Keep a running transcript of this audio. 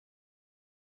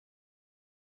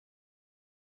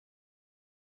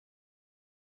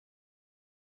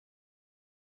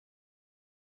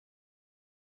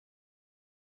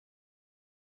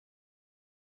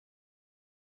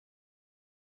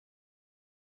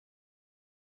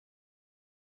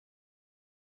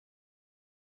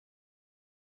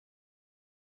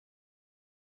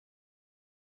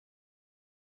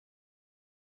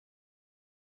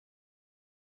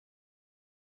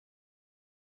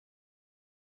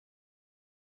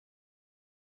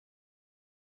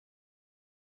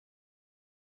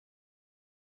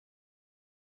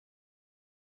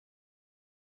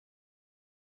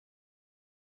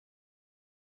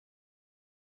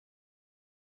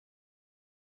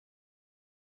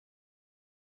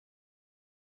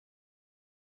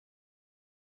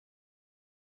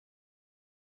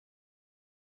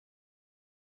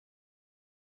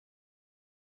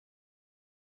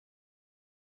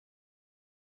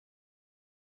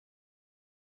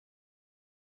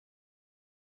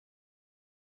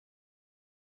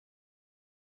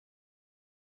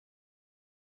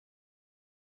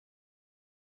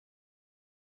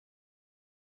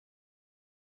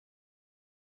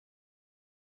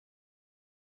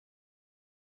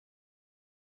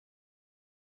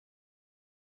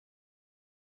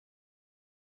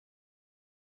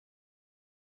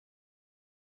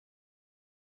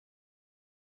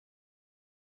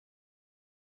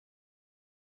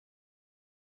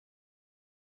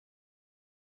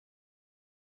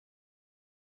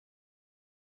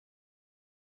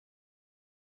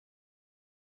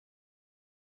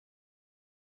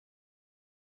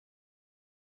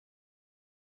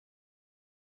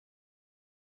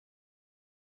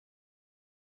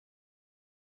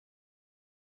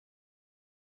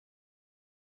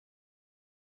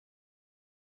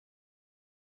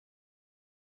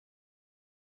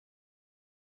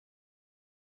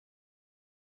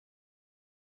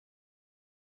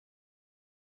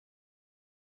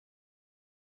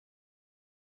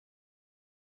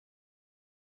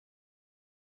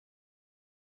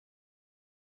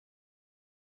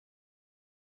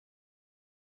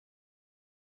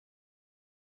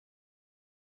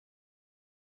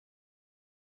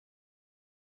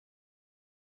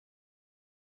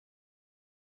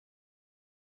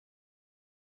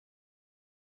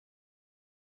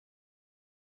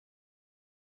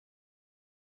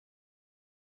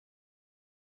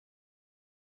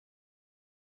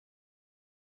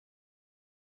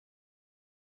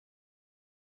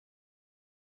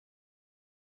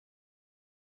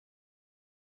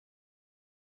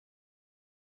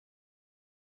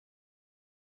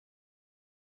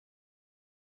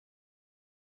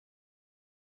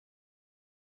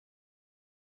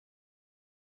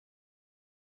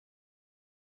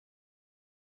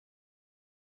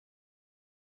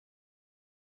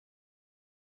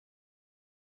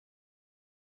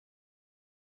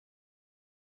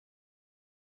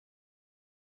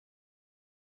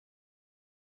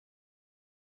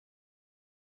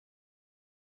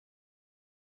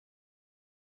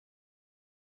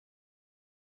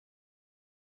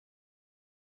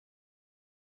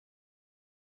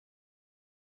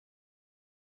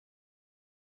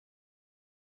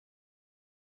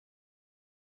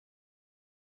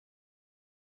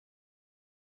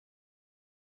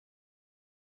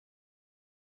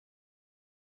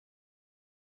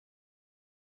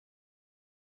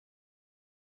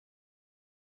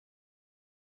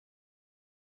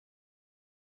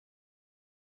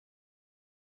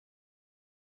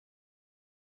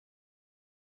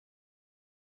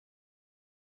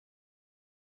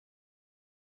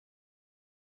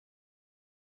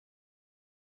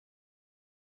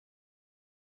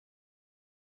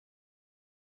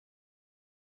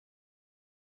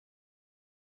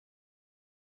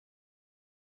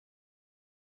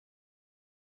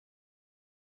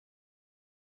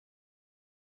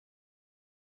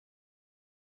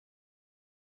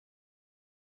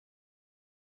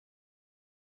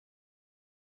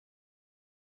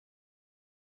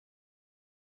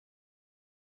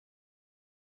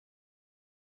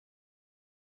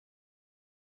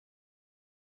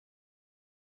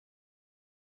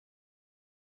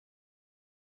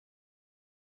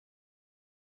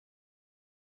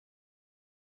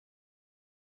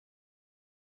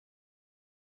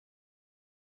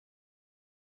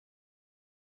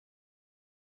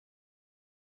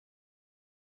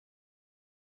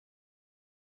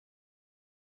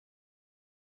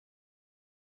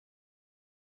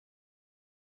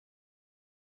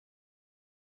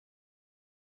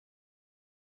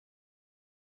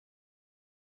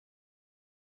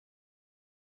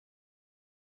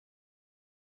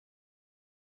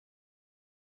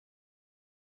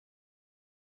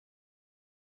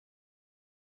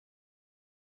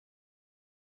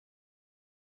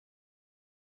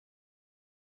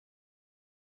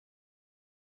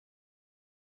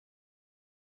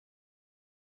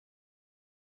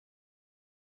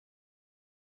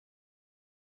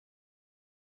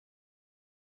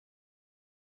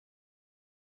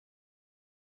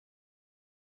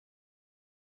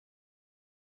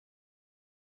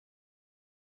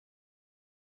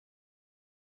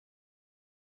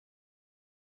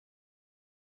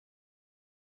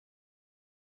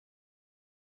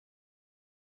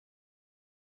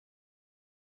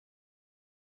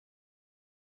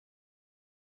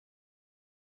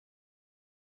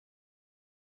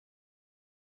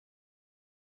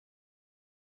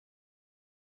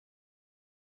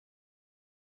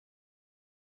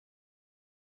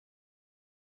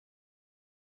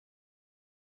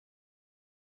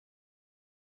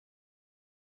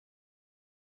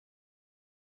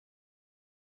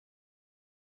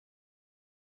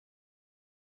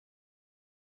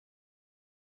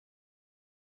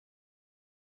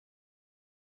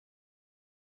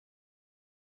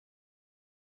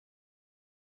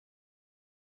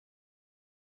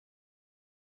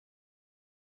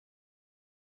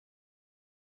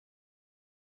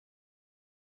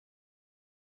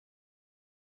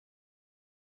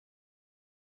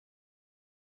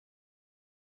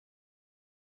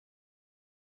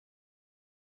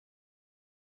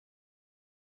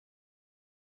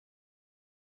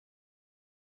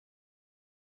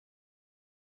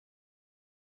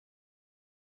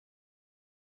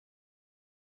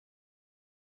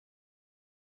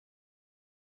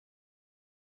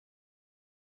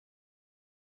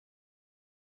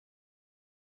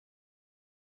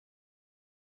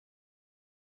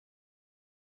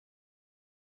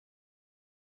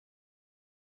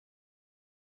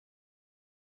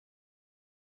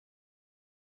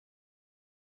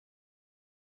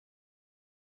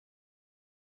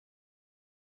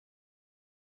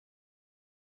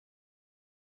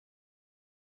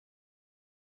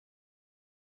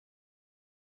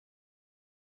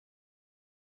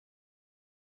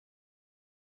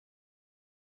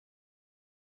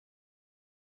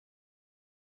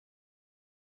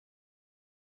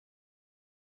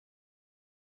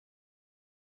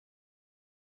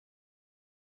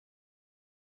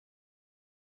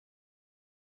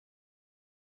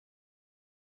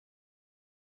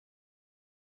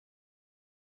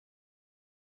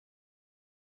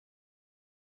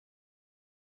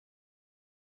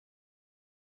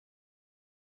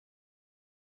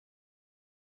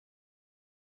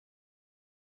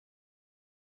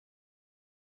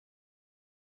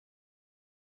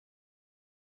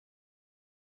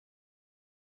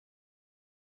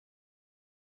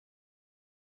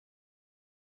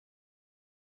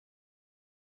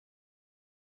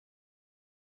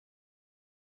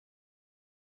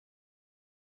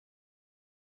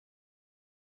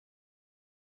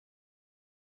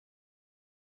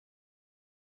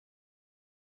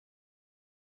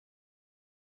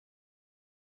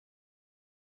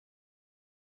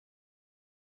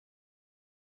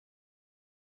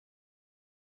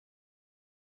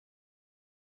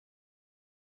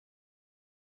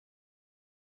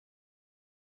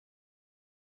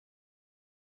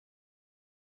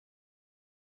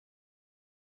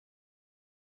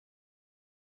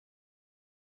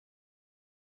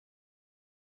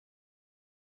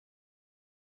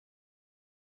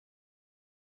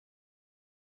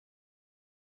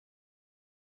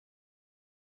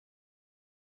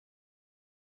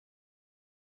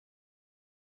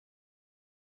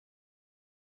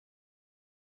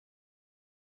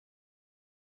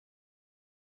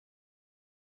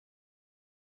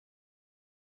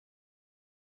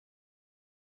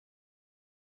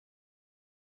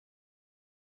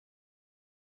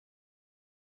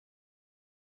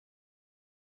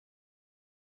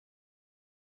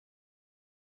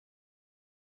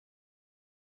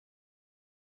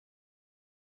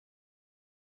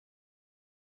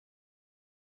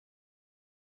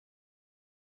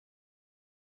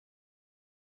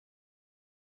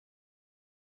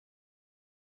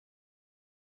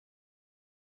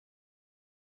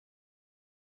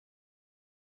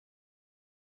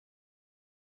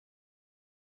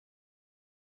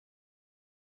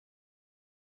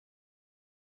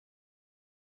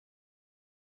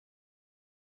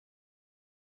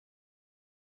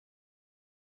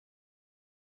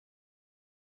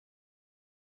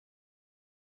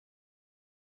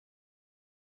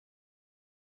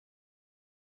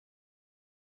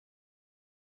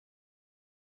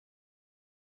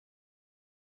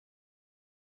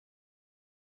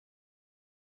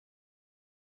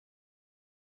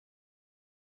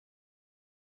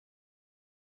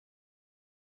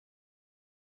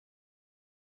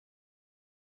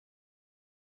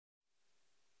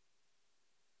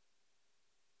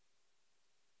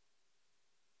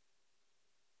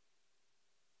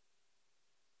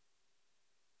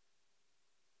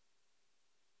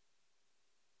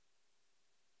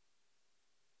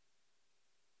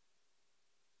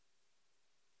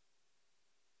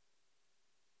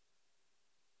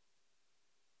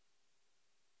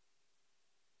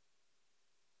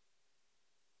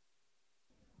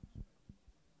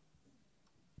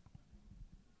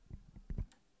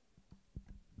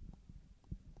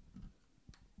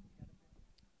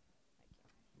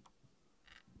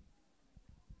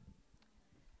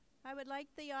I would like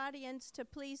the audience to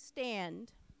please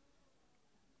stand.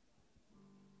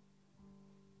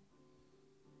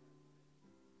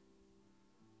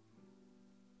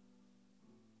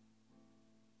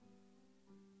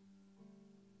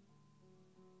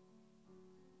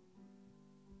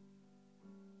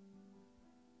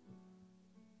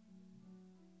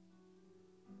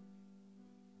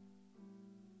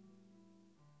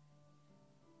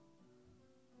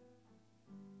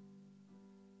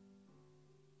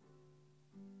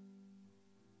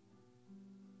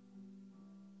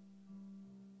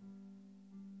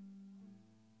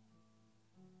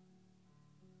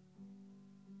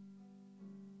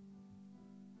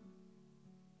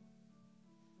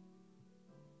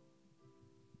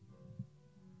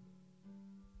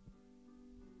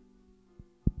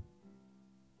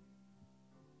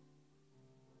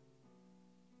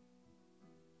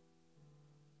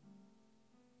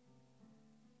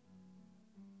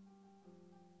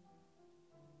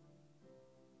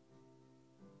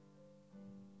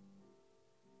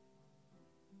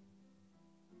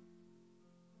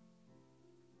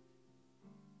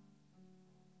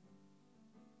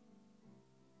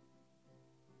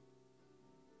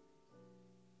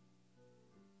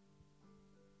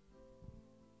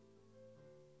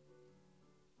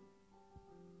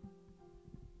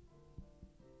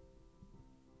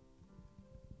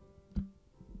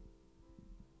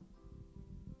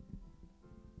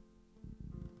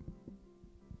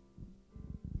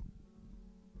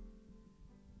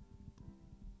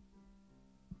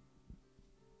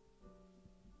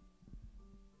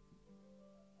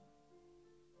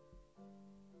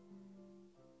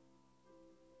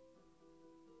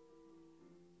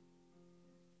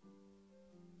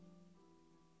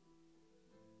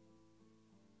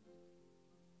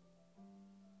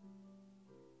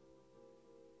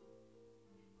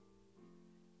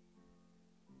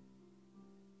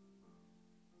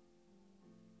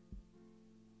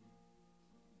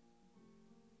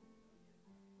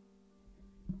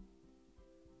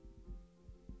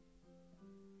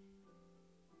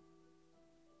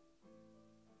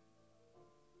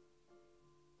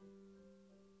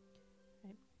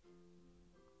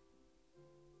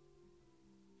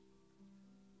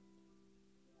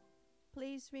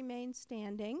 Please remain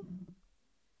standing.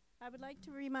 I would like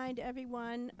to remind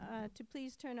everyone to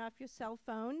please turn off your cell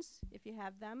phones if you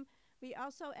have them. We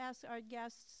also ask our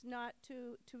guests not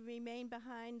to remain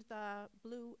behind the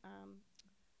blue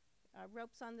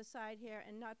ropes on the side here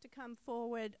and not to come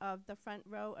forward of the front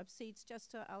row of seats, just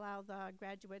to allow the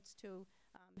graduates to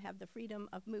have the freedom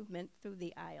of movement through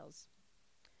the aisles.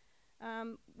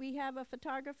 We have a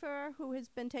photographer who has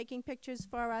been taking pictures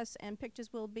for us, and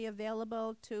pictures will be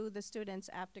available to the students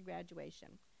after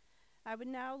graduation. I would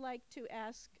now like to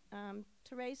ask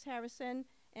Therese Harrison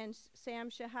and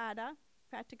Sam Shahada,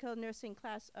 Practical Nursing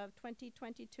Class of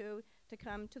 2022, to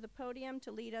come to the podium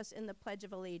to lead us in the Pledge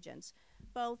of Allegiance.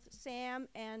 Both Sam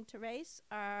and Therese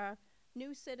are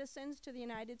new citizens to the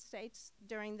United States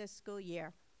during this school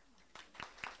year.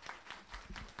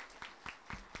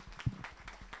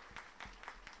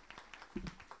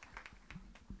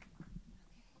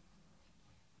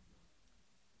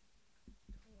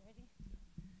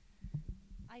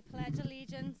 I pledge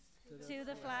allegiance to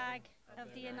the flag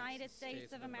of the United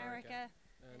States of America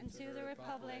and to the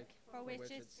republic for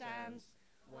which it stands,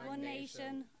 one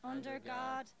nation, under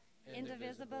God,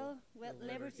 indivisible, with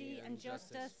liberty and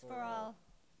justice for all.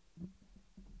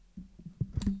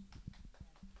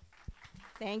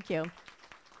 Thank you.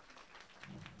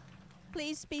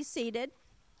 Please be seated.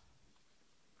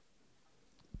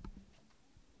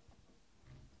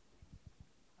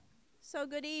 So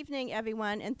good evening,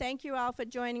 everyone, and thank you all for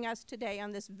joining us today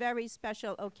on this very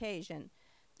special occasion.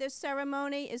 This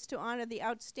ceremony is to honor the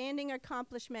outstanding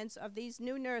accomplishments of these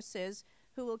new nurses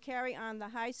who will carry on the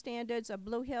high standards of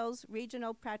Blue Hills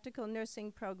Regional Practical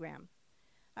Nursing Program.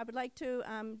 I would like to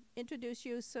introduce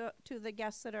you to the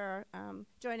guests that are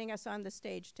joining us on the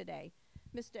stage today.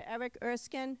 Mr. Eric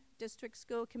Erskine, District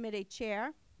School Committee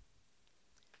Chair.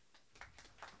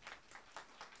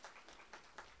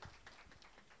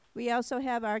 We also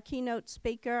have our keynote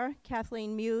speaker,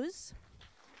 Kathleen Muse.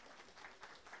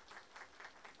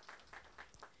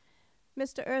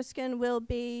 Mr. Erskine will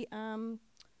be,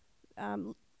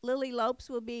 Lily Lopes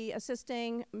will be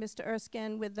assisting Mr.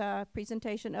 Erskine with the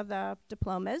presentation of the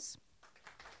diplomas.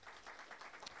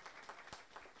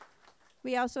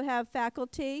 We also have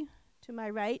faculty to my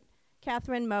right,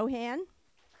 Catherine Mohan.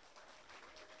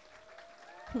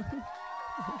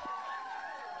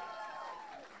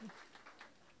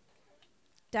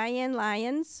 Diane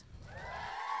Lyons.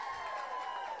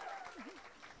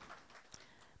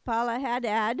 Paula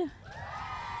Haddad.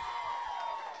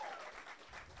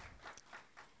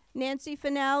 Nancy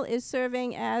Fennell is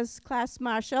serving as class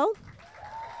marshal.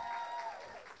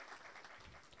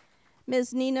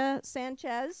 Ms. Nina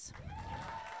Sanchez.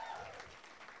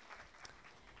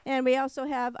 And we also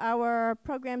have our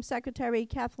program secretary,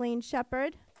 Kathleen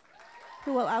Shepard,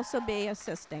 who will also be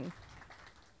assisting.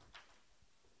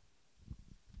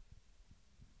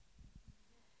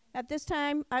 At this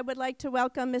time, I would like to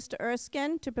welcome Mr.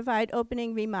 Erskine to provide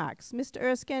opening remarks. Mr.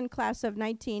 Erskine, class of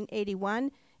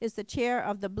 1981, is the chair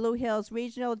of the Blue Hills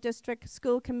Regional District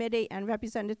School Committee and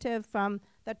representative from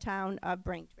the town of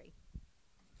Braintree.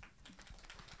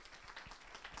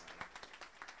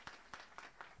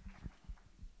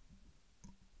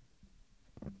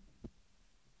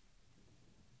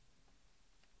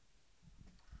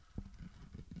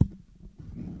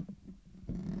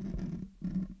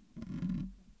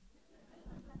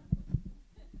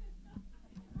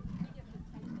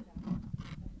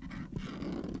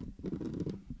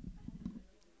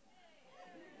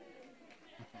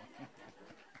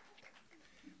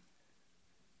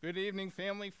 Good evening,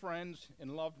 family, friends,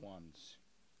 and loved ones.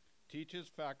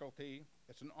 Teachers, faculty,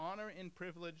 it's an honor and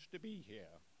privilege to be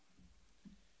here.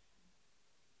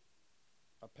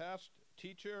 A past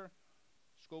teacher,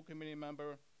 school committee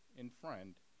member, and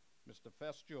friend, Mr.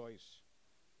 Fess Joyce,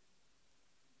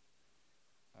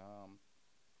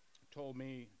 told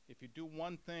me, if you do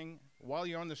one thing while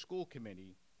you're on the school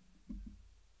committee,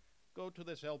 go to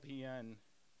this LPN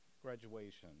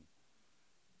graduation.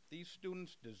 These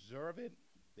students deserve it.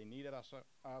 They needed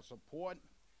our support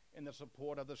and the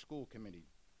support of the school committee.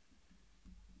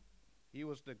 He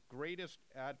was the greatest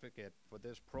advocate for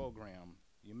this program.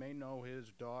 You may know his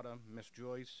daughter, Miss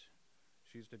Joyce.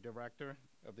 She's the director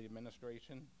of the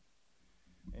administration.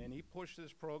 And he pushed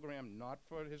this program not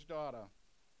for his daughter,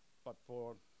 but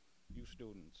for you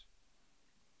students.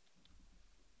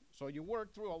 So you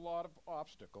worked through a lot of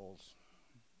obstacles.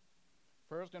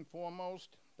 First and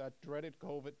foremost, that dreaded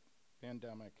COVID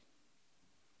pandemic.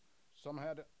 Some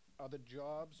had other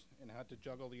jobs and had to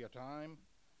juggle your time,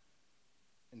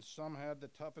 and some had the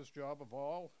toughest job of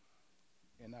all,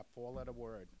 and that four-letter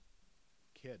word,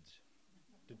 kids,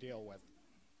 to deal with.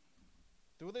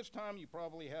 Through this time, you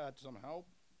probably had some help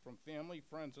from family,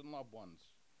 friends, and loved ones,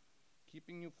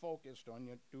 keeping you focused on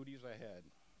your duties ahead.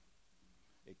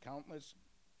 Countless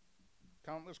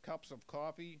cups of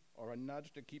coffee or a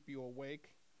nudge to keep you awake,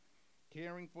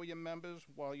 caring for your members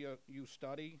while you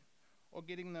study, or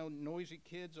getting the noisy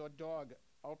kids or dog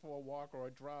out for a walk or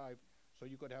a drive so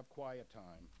you could have quiet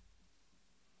time.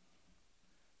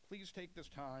 Please take this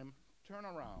time, turn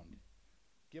around,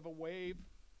 give a wave,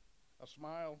 a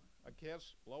smile, a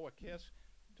kiss, blow a kiss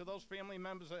to those family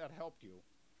members that helped you.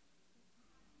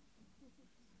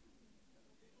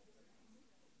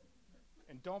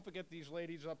 And don't forget these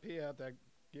ladies up here that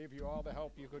gave you all the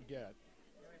help you could get.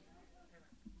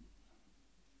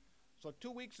 So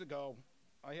 2 weeks ago,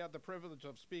 I had the privilege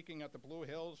of speaking at the Blue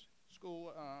Hills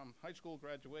high school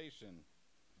graduation.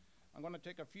 I'm going to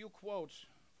take a few quotes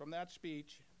from that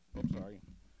speech,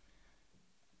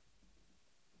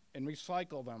 and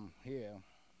recycle them here.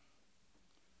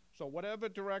 So whatever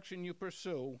direction you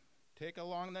pursue, take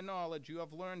along the knowledge you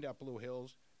have learned at Blue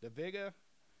Hills, the vigor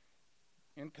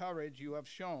and courage you have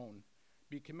shown.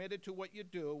 Be committed to what you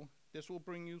do. This will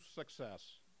bring you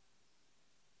success.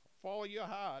 Follow your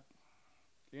heart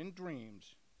in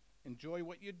dreams. Enjoy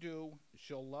what you do.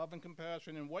 Show love and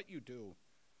compassion in what you do.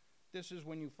 This is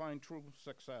when you find true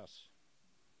success.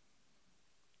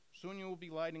 Soon you will be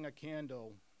lighting a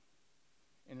candle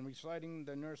and reciting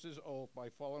the nurse's oath. By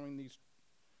following these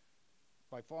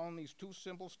two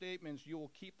simple statements, you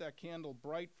will keep that candle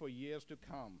bright for years to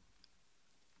come.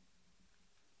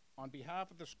 On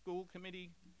behalf of the school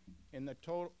committee and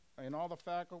all the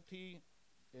faculty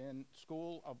and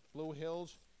school of Blue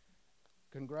Hills,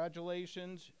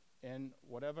 congratulations, and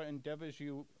whatever endeavors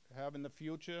you have in the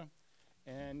future,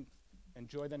 and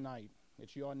enjoy the night.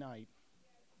 It's your night.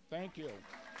 Thank you.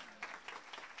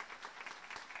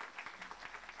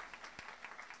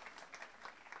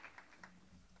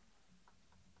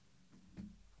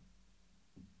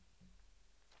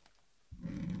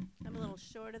 I'm a little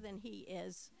shorter than he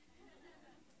is.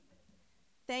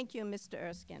 Thank you, Mr.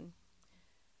 Erskine.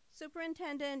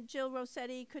 Superintendent Jill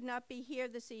Rossetti could not be here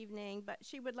this evening, but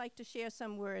she would like to share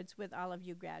some words with all of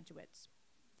you graduates.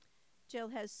 Jill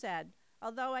has said,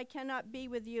 "Although I cannot be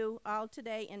with you all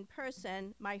today in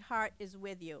person, my heart is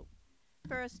with you.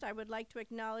 First, I would like to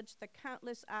acknowledge the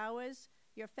countless hours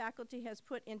your faculty has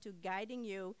put into guiding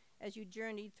you as you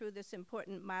journeyed through this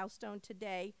important milestone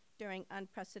today during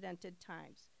unprecedented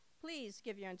times. Please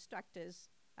give your instructors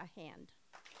a hand."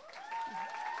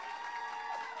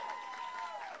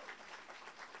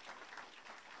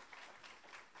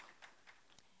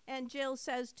 And Jill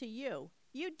says to you,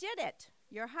 you did it.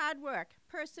 Your hard work,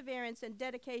 perseverance, and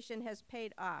dedication has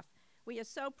paid off. We are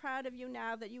so proud of you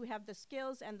now that you have the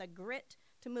skills and the grit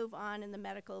to move on in the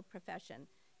medical profession.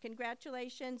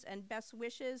 Congratulations and best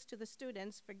wishes to the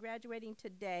students for graduating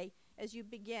today as you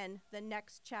begin the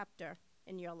next chapter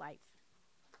in your life.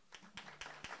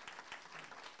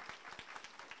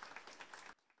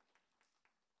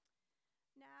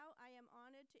 Now I am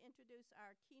honored to introduce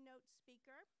our keynote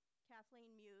speaker, Kathleen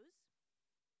Muse.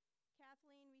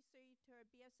 Kathleen received her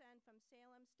BSN from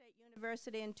Salem State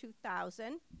University in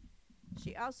 2000.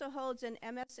 She also holds an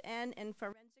MSN in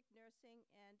forensic nursing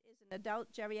and is an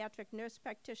adult geriatric nurse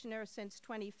practitioner since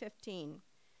 2015.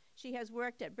 She has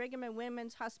worked at Brigham and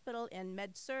Women's Hospital in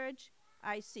Med-Surg,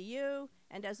 ICU,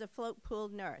 and as a float pool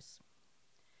nurse.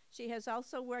 She has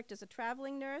also worked as a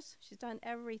traveling nurse. She's done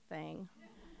everything.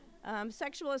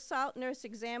 Sexual assault nurse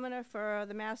examiner for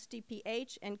the Mass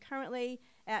DPH, and currently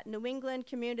at New England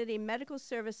Community Medical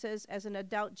Services as an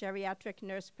adult geriatric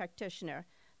nurse practitioner.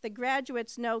 The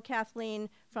graduates know Kathleen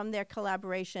from their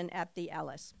collaboration at the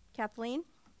Ellis. Kathleen?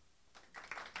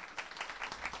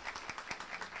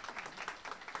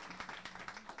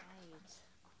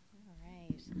 All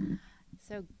right.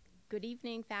 So good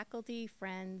evening, faculty,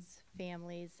 friends,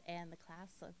 families, and the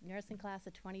nursing class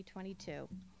of 2022.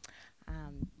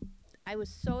 I was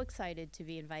so excited to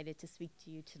be invited to speak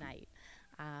to you tonight.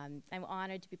 I'm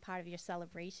honored to be part of your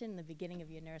celebration, the beginning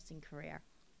of your nursing career.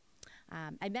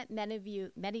 I met many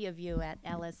of you at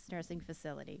Ellis Nursing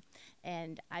Facility,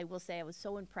 and I will say I was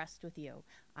so impressed with you.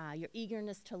 Your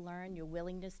eagerness to learn, your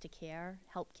willingness to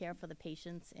help care for the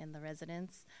patients and the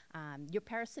residents, your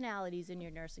personalities and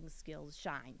your nursing skills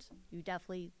shined. You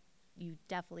definitely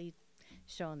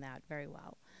shown that very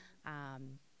well.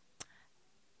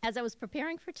 As I was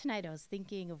preparing for tonight, I was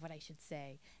thinking of what I should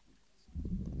say.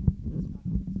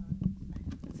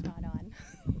 It's not on.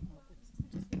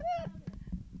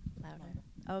 Louder.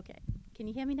 Okay. Can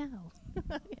you hear me now?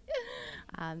 Can you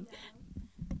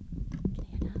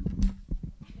hear now?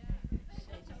 Should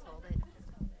I just hold it?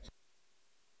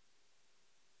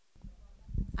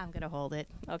 I'm going to hold it.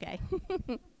 Okay.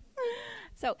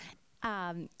 So,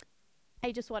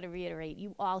 I just want to reiterate,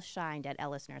 you all shined at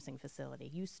Ellis Nursing Facility.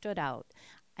 You stood out.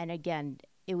 And again,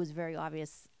 it was very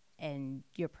obvious, and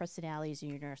your personalities and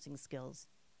your nursing skills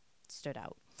stood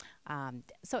out.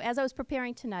 So as I was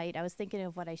preparing tonight, I was thinking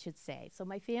of what I should say. So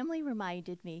my family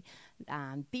reminded me,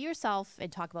 be yourself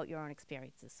and talk about your own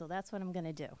experiences. So that's what I'm going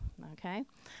to do, okay?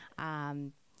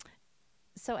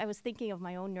 So I was thinking of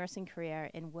my own nursing career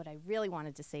and what I really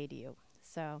wanted to say to you.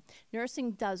 So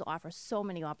nursing does offer so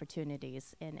many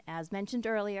opportunities. And as mentioned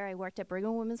earlier, I worked at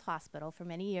Brigham and Women's Hospital for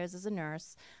many years as a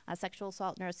nurse, a sexual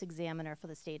assault nurse examiner for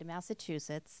the state of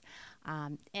Massachusetts.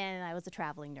 And I was a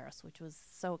traveling nurse, which was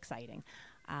so exciting.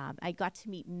 I got to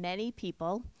meet many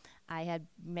people. I had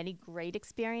many great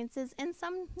experiences and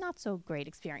some not so great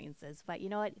experiences. But you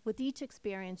know what? With each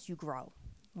experience, you grow,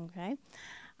 okay?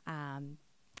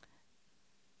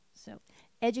 So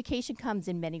education comes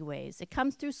in many ways. It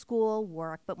comes through school,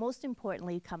 work, but most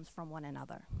importantly, it comes from one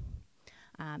another.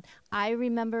 I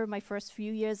remember my first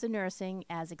few years of nursing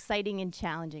as exciting and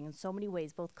challenging in so many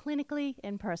ways, both clinically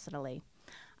and personally.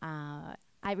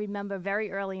 I remember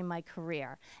very early in my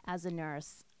career as a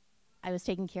nurse, I was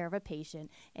taking care of a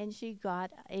patient, and she got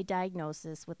a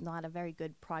diagnosis with not a very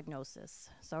good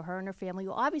prognosis. So her and her family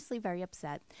were obviously very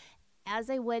upset. As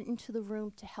I went into the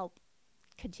room to help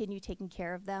continue taking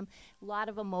care of them, a lot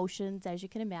of emotions, as you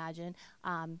can imagine.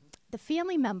 The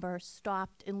family member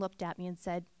stopped and looked at me and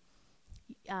said,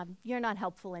 you're not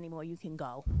helpful anymore, you can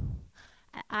go.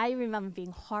 I remember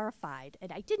being horrified,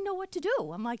 and I didn't know what to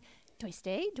do. I'm like, do I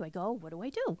stay? Do I go? What do I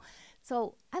do?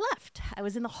 So I left. I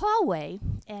was in the hallway,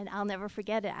 and I'll never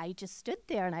forget it. I just stood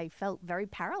there, and I felt very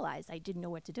paralyzed. I didn't know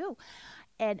what to do.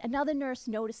 And another nurse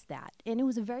noticed that, and it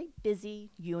was a very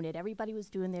busy unit. Everybody was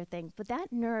doing their thing, but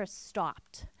that nurse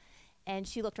stopped, and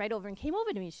she looked right over and came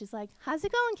over to me. She's like, how's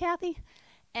it going, Kathy?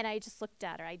 And I just looked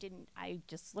at her. I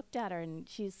just looked at her, and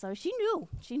she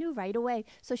knew right away.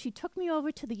 So she took me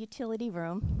over to the utility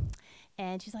room,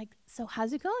 and she's like, so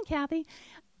how's it going, Kathy?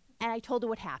 And I told her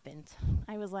what happened.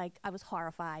 I was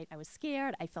horrified. I was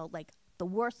scared. I felt like the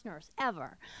worst nurse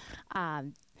ever.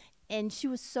 And she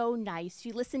was so nice.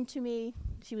 She listened to me.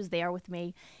 She was there with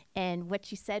me. And what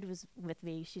she said was with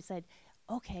me, she said,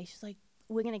 okay, she's like,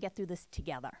 we're going to get through this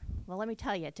together. Well, let me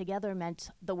tell you, together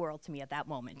meant the world to me at that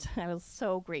moment. I was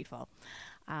so grateful.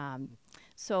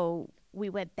 So we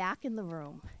went back in the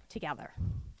room together.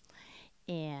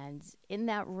 And in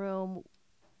that room,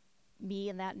 me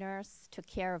and that nurse took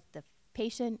care of the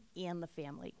patient and the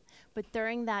family. But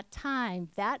during that time,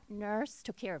 that nurse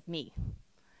took care of me.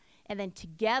 And then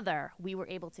together, we were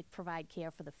able to provide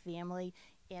care for the family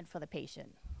and for the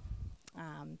patient.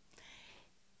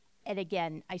 And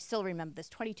again, I still remember this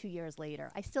 22 years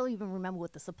later. I still even remember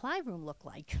what the supply room looked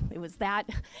like. It was that,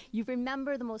 you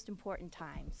remember the most important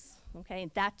times, okay?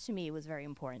 And that to me was very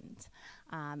important.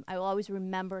 I will always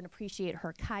remember and appreciate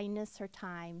her kindness, her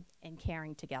time, and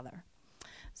caring together.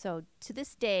 So to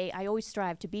this day, I always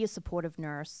strive to be a supportive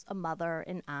nurse, a mother,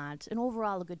 an aunt, and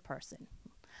overall a good person.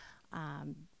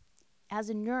 As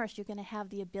a nurse, you're gonna have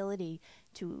the ability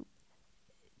to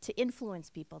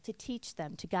influence people, to teach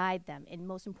them, to guide them, and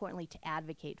most importantly, to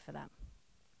advocate for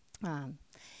them.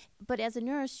 But as a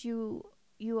nurse, you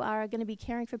are going to be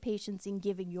caring for patients and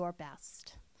giving your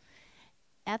best.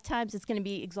 At times, it's going to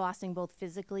be exhausting both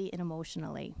physically and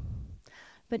emotionally.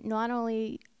 But not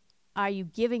only are you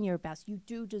giving your best, you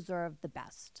do deserve the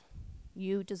best.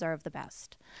 You deserve the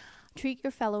best. Treat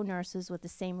your fellow nurses with the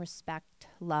same respect,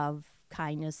 love,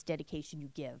 kindness, dedication you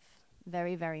give.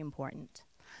 Very, very important.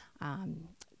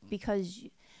 Because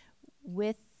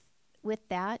with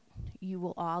that, you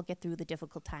will all get through the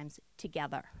difficult times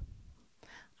together.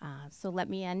 So let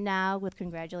me end now with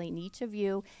congratulating each of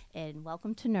you and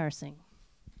welcome to nursing.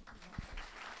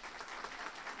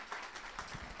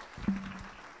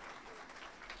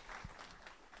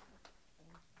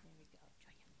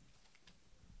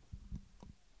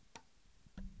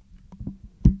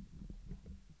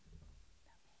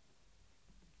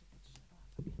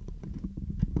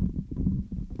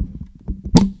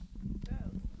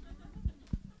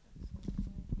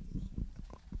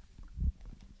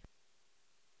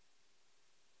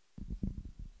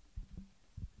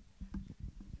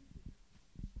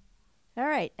 All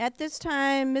right, at this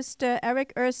time, Mr.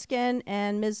 Eric Erskine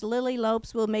and Ms. Lily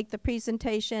Lopes will make the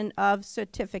presentation of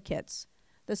certificates.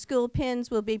 The school pins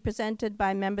will be presented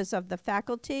by members of the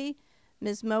faculty,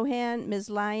 Ms. Mohan, Ms.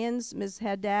 Lyons, Ms.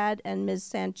 Haddad, and Ms.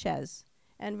 Sanchez.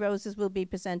 And roses will be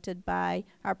presented by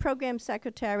our program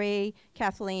secretary,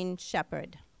 Kathleen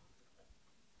Shepard.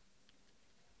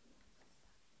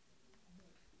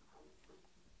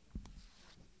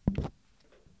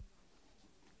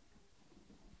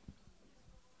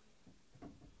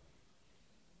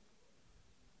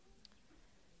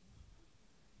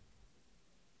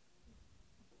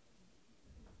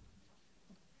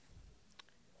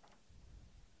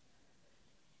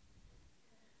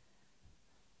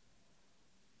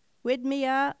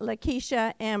 Widmia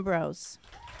Lakeisha Ambrose.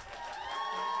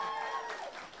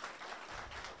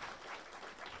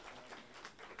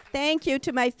 Thank you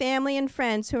to my family and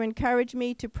friends who encourage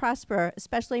me to prosper,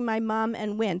 especially my mom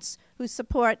and Wince, who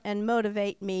support and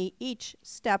motivate me each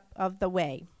step of the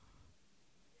way.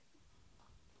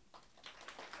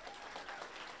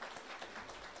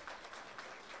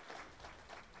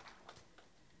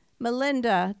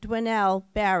 Melinda Dwinell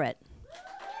Barrett.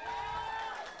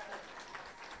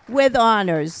 With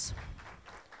honors.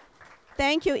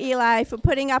 Thank you, Eli, for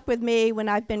putting up with me when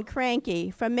I've been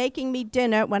cranky, for making me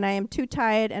dinner when I am too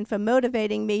tired, and for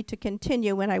motivating me to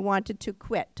continue when I wanted to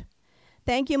quit.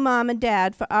 Thank you, Mom and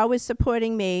Dad, for always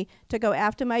supporting me to go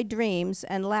after my dreams.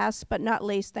 And last but not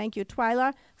least, thank you,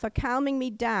 Twyla, for calming me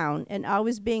down and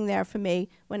always being there for me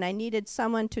when I needed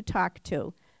someone to talk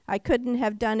to. I couldn't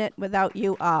have done it without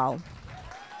you all.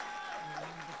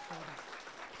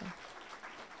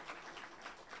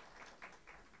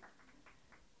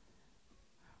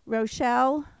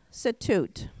 Rochelle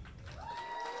Satut.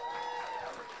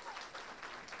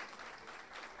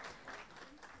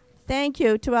 Thank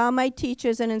you to all my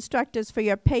teachers and instructors for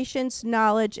your patience,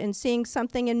 knowledge, and seeing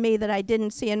something in me that I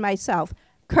didn't see in myself.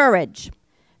 Courage.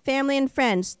 Family and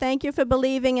friends, thank you for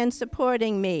believing and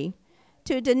supporting me.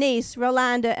 To Denise,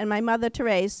 Rolanda, and my mother,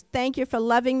 Therese, thank you for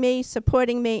loving me,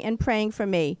 supporting me, and praying for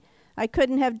me. I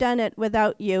couldn't have done it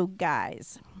without you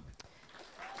guys.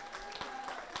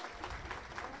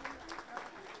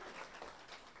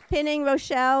 Pinning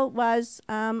Rochelle was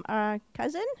our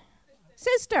cousin?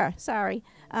 Sister, sorry.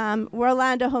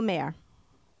 Rolanda Homer.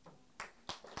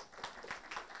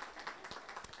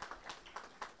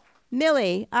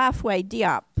 Millie Afwe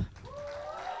Diop.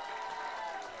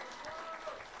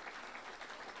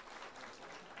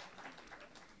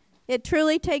 It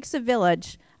truly takes a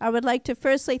village. I would like to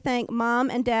firstly thank Mom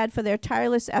and Dad for their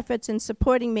tireless efforts in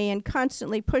supporting me and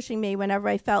constantly pushing me whenever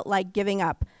I felt like giving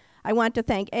up. I want to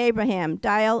thank Abraham,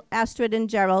 Dial, Astrid, and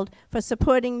Gerald for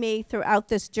supporting me throughout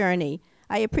this journey.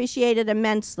 I appreciate it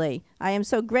immensely. I am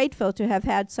so grateful to have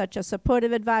had such a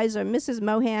supportive advisor, Mrs.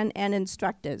 Mohan, and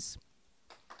instructors.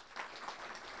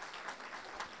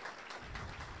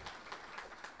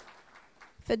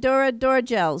 Fedora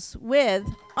Dorgels with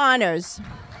honors.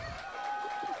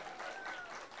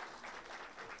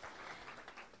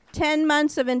 10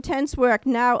 months of intense work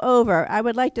now over. I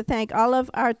would like to thank all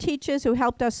of our teachers who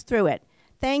helped us through it.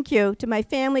 Thank you to my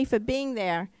family for being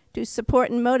there to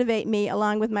support and motivate me,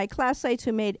 along with my classmates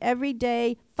who made every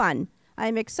day fun. I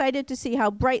am excited to see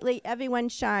how brightly everyone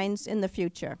shines in the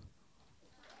future.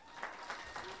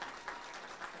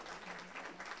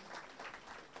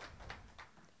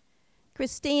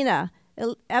 Christina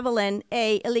Evelyn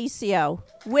A. Elicio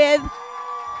with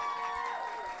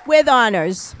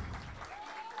honors.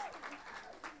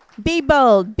 Be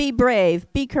bold, be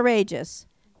brave, be courageous.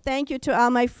 Thank you to all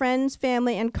my friends,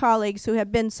 family, and colleagues who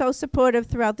have been so supportive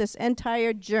throughout this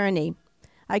entire journey.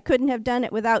 I couldn't have done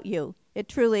it without you. It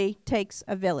truly takes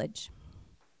a village.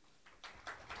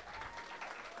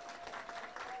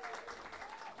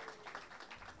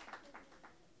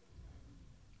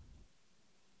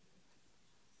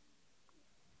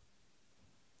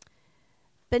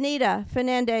 Benita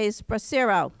Fernandez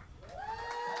Bracero.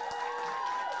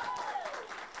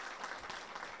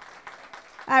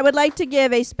 I would like to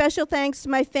give a special thanks to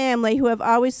my family who have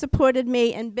always supported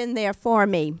me and been there for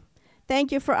me.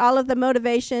 Thank you for all of the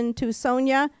motivation to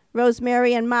Sonia,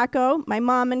 Rosemary, and Marco, my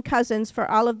mom and cousins, for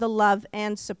all of the love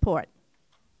and support.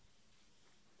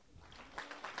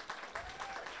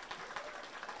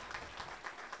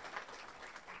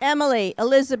 Emily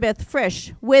Elizabeth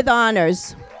Frisch with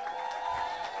honors.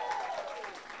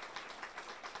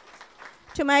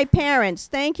 To my parents,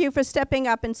 thank you for stepping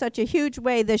up in such a huge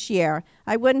way this year.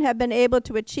 I wouldn't have been able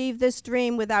to achieve this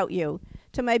dream without you.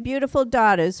 To my beautiful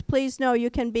daughters, please know you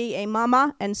can be a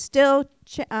mama and still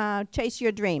chase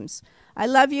your dreams. I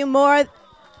love you more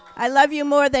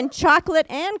than chocolate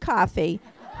and coffee.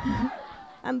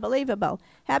 Unbelievable.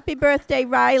 Happy birthday,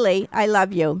 Riley. I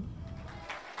love you.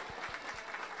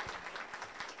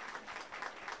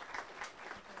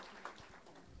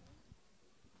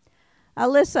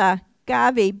 Alyssa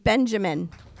Gavi Benjamin.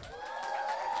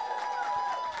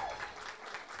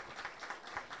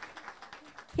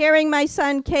 Hearing my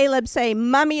son Caleb say,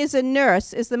 "Mommy is a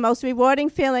nurse," is the most rewarding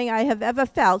feeling I have ever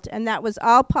felt, and that was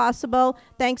all possible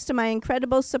thanks to my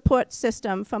incredible support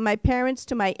system, from my parents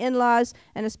to my in-laws,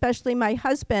 and especially my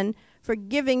husband for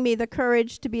giving me the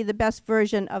courage to be the best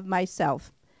version of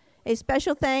myself. A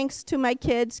special thanks to my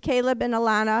kids, Caleb and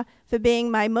Alana, for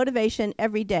being my motivation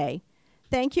every day.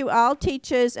 Thank you all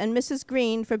teachers and Mrs.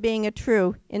 Green for being a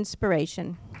true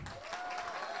inspiration.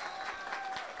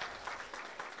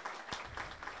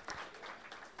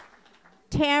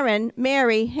 Taryn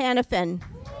Mary Hannafin.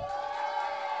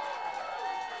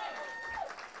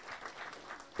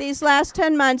 These last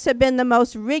 10 months have been the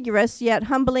most rigorous yet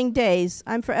humbling days.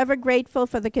 I'm forever grateful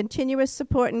for the continuous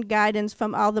support and guidance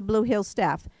from all the Blue Hill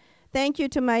staff. Thank you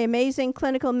to my amazing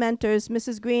clinical mentors,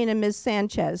 Mrs. Green and Ms.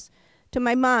 Sanchez. To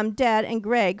my mom, Dad, and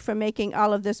Greg for making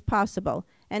all of this possible.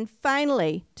 And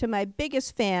finally, to my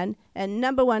biggest fan and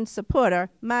 #1 supporter,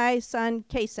 my son,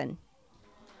 Kason.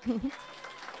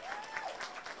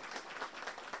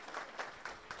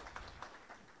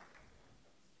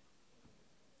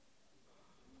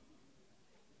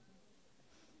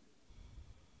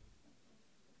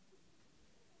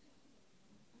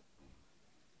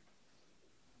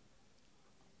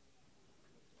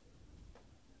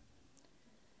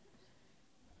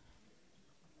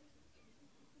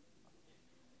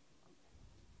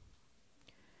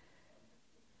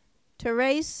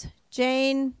 Therese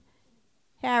Jane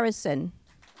Harrison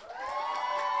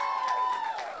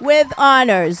with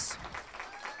honors.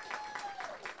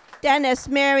 Dennis,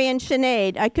 Mary, and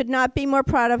Sinead, I could not be more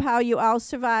proud of how you all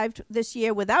survived this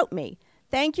year without me.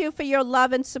 Thank you for your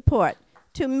love and support.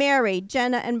 To Mary,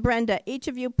 Jenna, and Brenda, each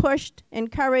of you pushed,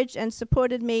 encouraged, and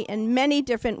supported me in many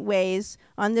different ways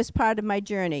on this part of my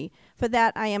journey. For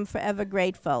that, I am forever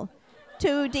grateful.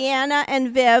 To Deanna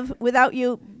and Viv, without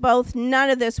you both,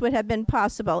 none of this would have been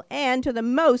possible. And to the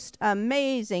most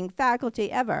amazing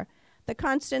faculty ever. The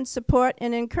constant support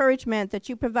and encouragement that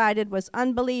you provided was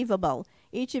unbelievable.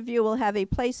 Each of you will have a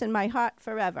place in my heart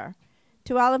forever.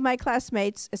 To all of my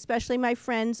classmates, especially my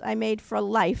friends I made for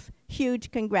life,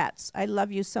 huge congrats. I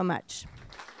love you so much.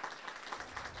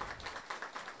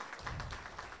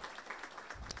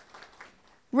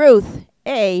 Ruth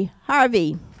A.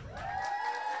 Harvey.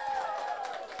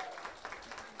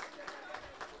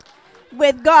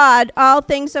 With God, all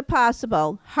things are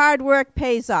possible. Hard work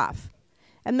pays off.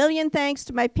 A million thanks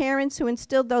to my parents who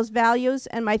instilled those values,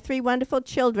 and my 3 wonderful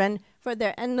children for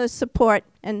their endless support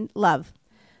and love.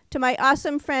 To my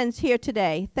awesome friends here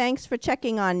today, thanks for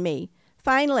checking on me.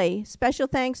 Finally, special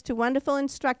thanks to wonderful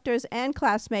instructors and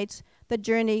classmates. The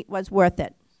journey was worth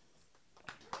it.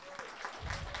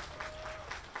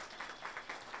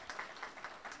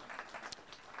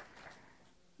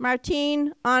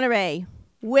 Martine Honore,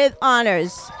 with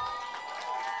honors.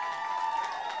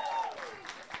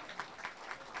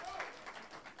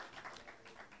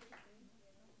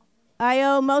 I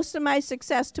owe most of my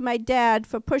success to my dad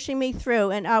for pushing me through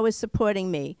and always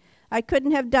supporting me. I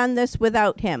couldn't have done this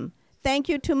without him. Thank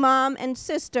you to Mom and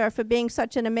sister for being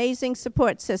such an amazing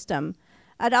support system.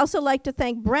 I'd also like to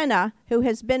thank Brenna, who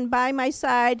has been by my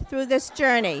side through this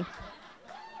journey.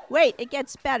 Wait, it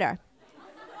gets better.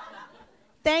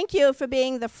 Thank you for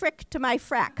being the frick to my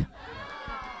frack.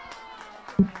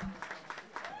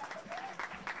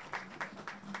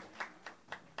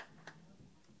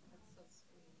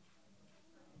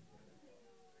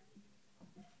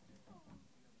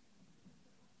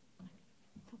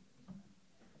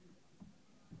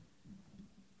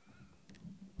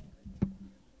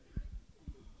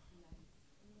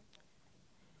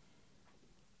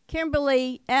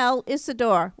 Kimberly L.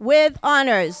 Isidore, with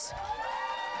honors.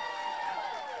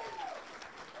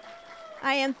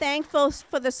 I am thankful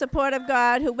for the support of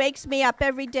God who wakes me up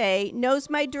every day, knows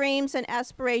my dreams and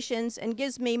aspirations, and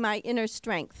gives me my inner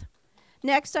strength.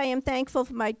 Next, I am thankful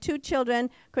for my 2 children,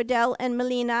 Cordell and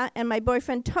Melina, and my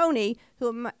boyfriend, Tony,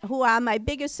 who are my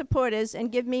biggest supporters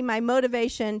and give me my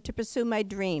motivation to pursue my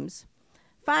dreams.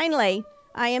 Finally,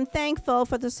 I am thankful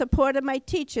for the support of my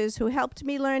teachers who helped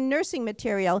me learn nursing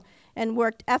material and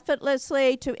worked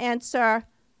effortlessly to answer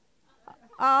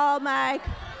all my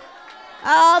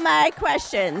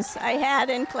questions I had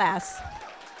in class.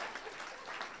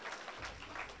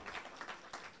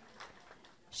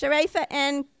 Sharifa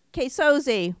N.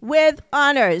 Kesozi, with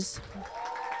honors.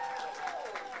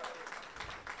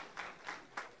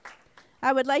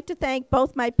 I would like to thank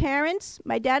both my parents,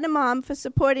 my dad and mom, for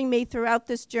supporting me throughout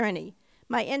this journey.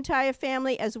 My entire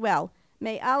family as well.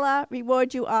 May Allah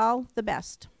reward you all the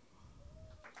best.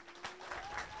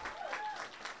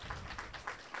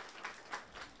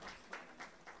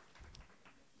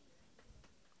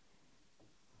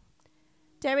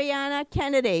 Dariana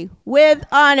Kennedy, with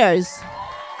honors.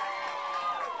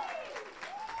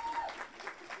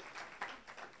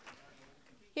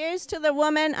 Here's to the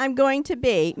woman I'm going to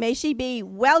be. May she be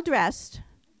well-dressed,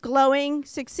 glowing,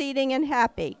 succeeding, and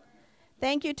happy.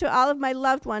 Thank you to all of my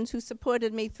loved ones who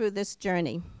supported me through this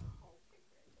journey.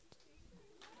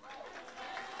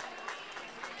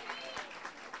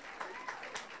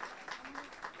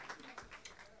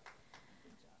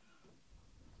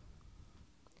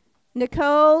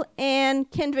 Nicole Ann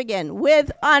Kindrigan,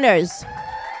 with honors.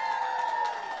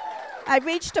 I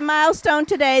reached a milestone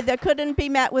today that couldn't be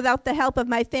met without the help of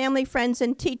my family, friends,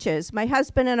 and teachers, my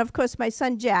husband, and of course my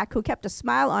son Jack, who kept a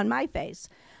smile on my face.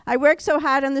 I worked so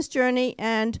hard on this journey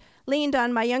and leaned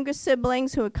on my younger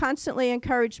siblings who constantly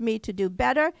encouraged me to do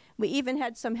better. We even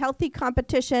had some healthy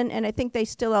competition, and I think they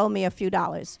still owe me a few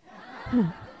dollars.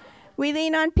 We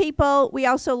lean on people, we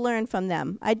also learn from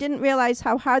them. I didn't realize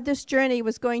how hard this journey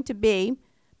was going to be,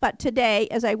 but today,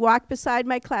 as I walk beside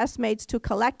my classmates to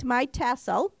collect my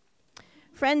tassel,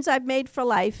 friends I've made for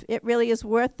life, it really is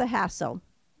worth the hassle.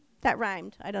 That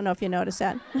rhymed. I don't know if you noticed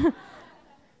that.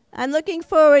 I'm looking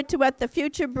forward to what the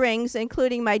future brings,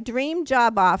 including my dream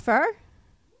job offer.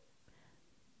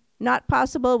 Not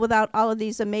possible without all of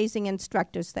these amazing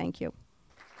instructors. Thank you.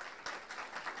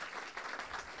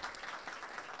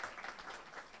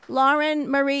 Lauren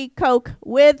Marie Koch,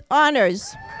 with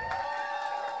honors.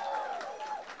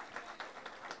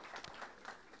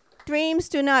 Dreams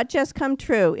do not just come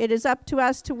true. It is up to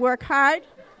us to work hard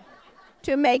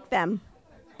to make them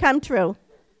come true.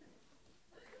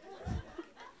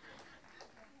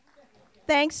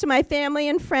 Thanks to my family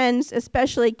and friends,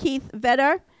 especially Keith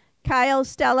Vetter, Kyle,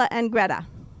 Stella, and Greta.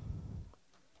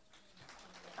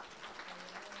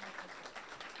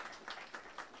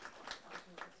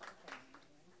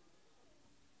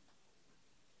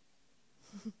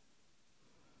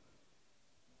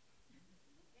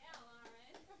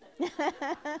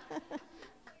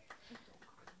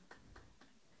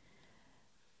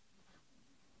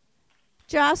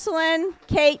 Jocelyn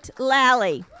Kate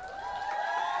Lally.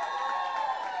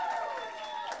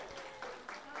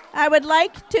 I would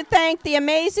like to thank the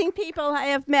amazing people I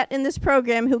have met in this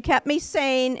program who kept me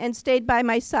sane and stayed by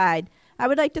my side. I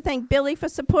would like to thank Billy for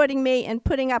supporting me and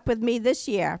putting up with me this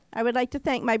year. I would like to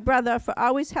thank my brother for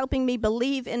always helping me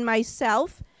believe in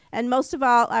myself. And most of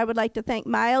all, I would like to thank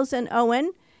Miles and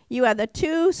Owen. You are the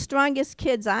 2 strongest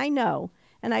kids I know,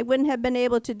 and I wouldn't have been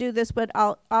able to do this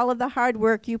without all of the hard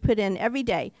work you put in every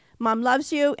day. Mom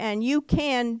loves you, and you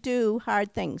can do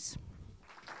hard things.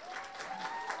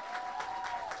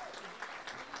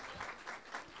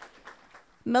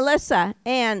 Melissa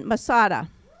Ann Masada.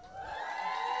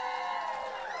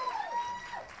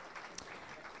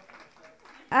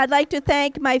 I'd like to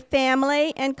thank my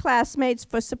family and classmates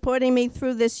for supporting me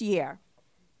through this year.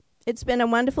 It's been a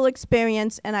wonderful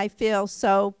experience, and I feel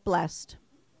so blessed.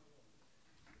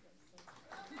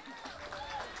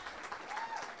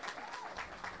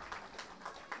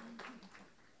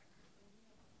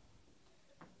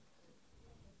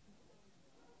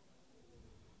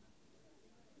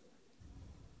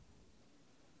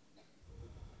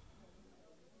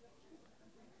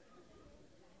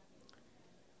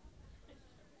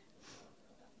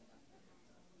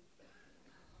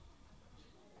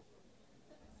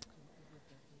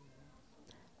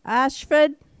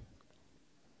 Ashford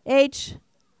H.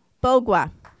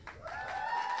 Bogwa.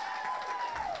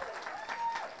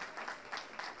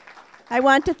 I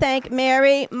want to thank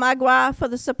Mary Magua for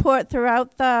the support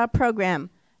throughout the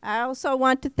program. I also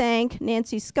want to thank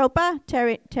Nancy Scopa,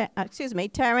 Taryn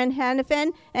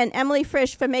Hannafin, and Emily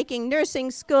Frisch for making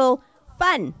nursing school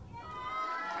fun.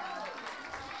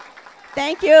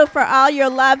 Thank you for all your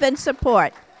love and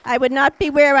support. I would not be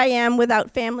where I am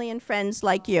without family and friends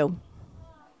like you.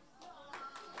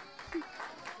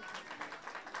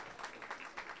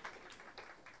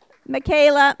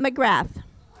 Michaela McGrath.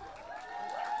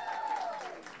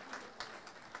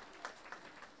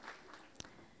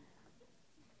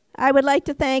 I would like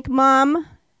to thank Mom,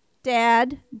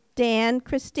 Dad, Dan,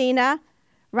 Christina,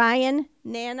 Ryan,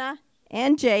 Nana,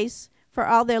 and Jace for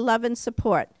all their love and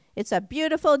support. It's a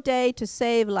beautiful day to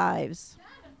save lives.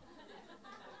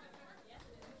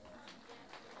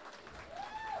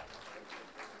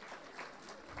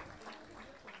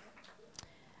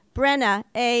 Brenna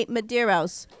A.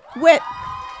 Medeiros with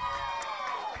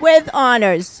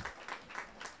honors.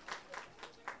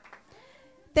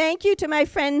 Thank you to my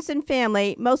friends and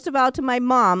family, most of all to my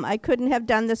mom. I couldn't have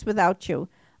done this without you.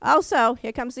 Also,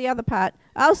 here comes the other part.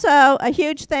 Also, a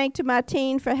huge thank to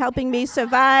Martine for helping me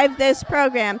survive this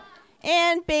program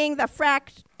and being the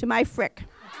frack to my frick.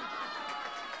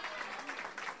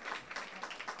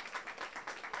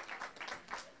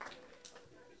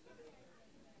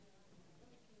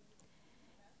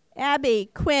 Abby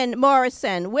Quinn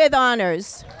Morrison with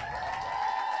honors.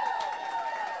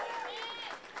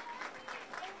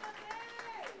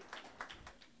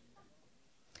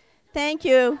 Thank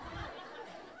you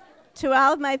to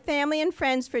all of my family and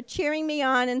friends for cheering me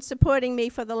on and supporting me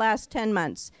for the last 10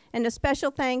 months. And a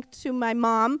special thanks to my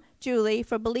mom, Julie,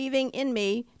 for believing in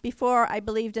me before I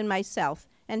believed in myself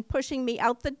and pushing me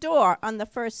out the door on the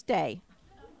first day.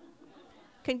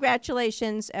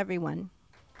 Congratulations, everyone.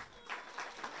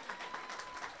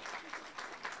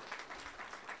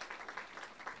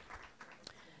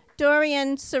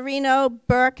 Dorian Sereno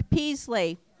Burke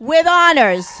Peasley with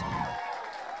honors.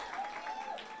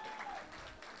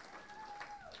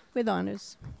 With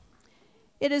honors.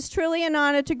 It is truly an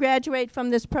honor to graduate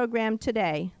from this program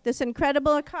today. This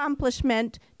incredible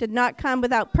accomplishment did not come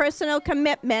without personal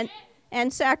commitment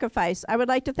and sacrifice. I would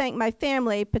like to thank my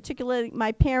family, particularly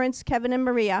my parents, Kevin and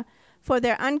Maria, for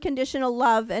their unconditional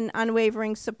love and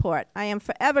unwavering support. I am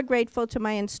forever grateful to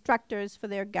my instructors for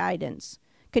their guidance.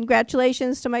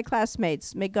 Congratulations to my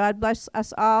classmates. May God bless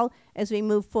us all as we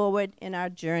move forward in our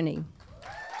journey.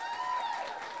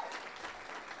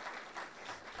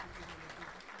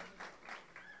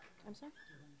 I'm sorry?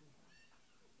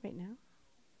 Right now?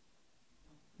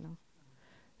 No.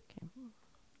 Okay.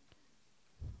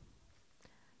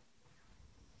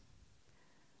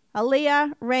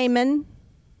 Aaliyah Raymond,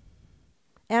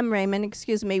 M. Raymond,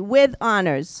 excuse me, with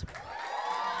honors.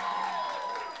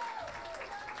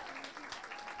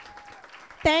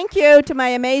 Thank you to my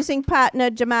amazing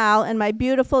partner, Jamal, and my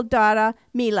beautiful daughter,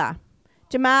 Mila.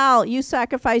 Jamal, you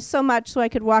sacrificed so much so I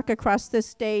could walk across this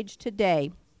stage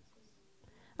today.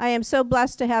 I am so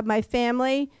blessed to have my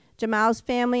family, Jamal's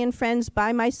family and friends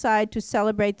by my side to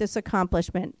celebrate this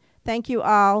accomplishment. Thank you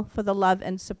all for the love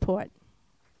and support.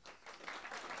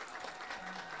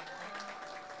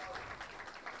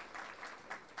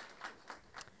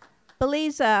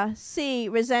 Beliza C.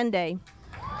 Resende.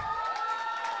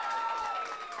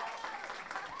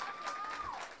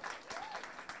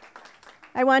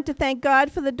 I want to thank God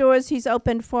for the doors He's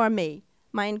opened for me,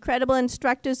 my incredible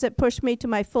instructors that pushed me to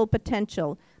my full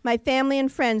potential, my family and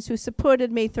friends who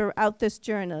supported me throughout this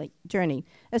journey,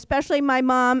 especially my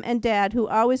mom and dad who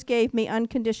always gave me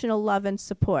unconditional love and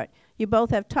support. You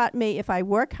both have taught me if I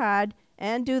work hard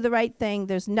and do the right thing,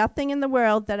 there's nothing in the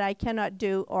world that I cannot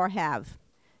do or have.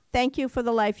 Thank you for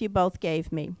the life you both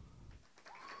gave me.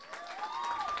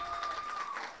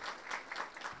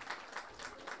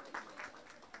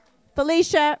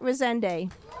 Felicia Resende.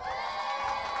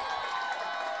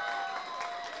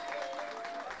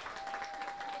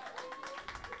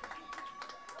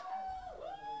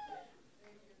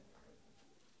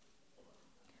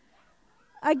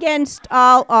 against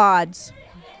all odds.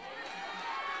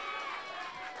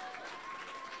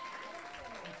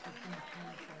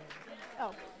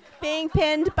 Being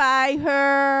pinned by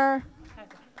her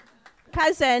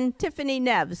cousin, Tiffany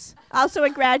Neves, also a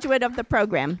graduate of the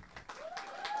program.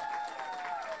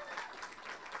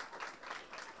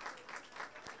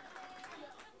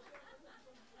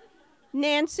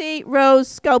 Nancy Rose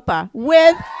Scopa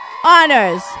with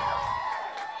honors.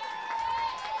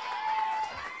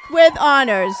 With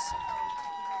honors.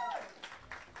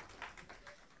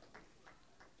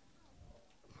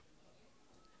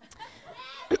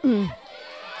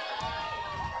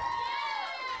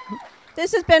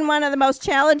 This has been one of the most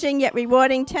challenging yet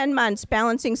rewarding 10 months,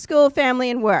 balancing school, family,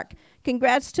 and work.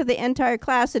 Congrats to the entire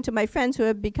class and to my friends who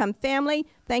have become family.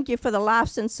 Thank you for the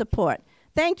laughs and support.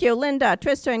 Thank you, Linda,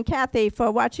 Trista, and Kathy,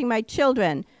 for watching my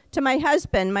children. To my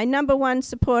husband, my #1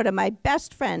 supporter, my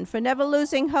best friend, for never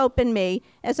losing hope in me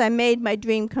as I made my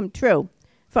dream come true,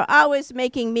 for always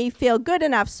making me feel good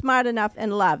enough, smart enough,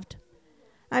 and loved.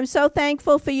 I'm so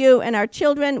thankful for you and our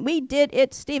children. We did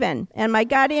it, Stephen, and my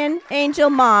guardian angel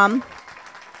mom,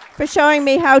 for showing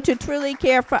me how to truly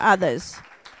care for others.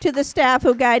 To the staff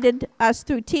who guided us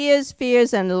through tears,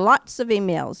 fears, and lots of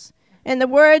emails. In the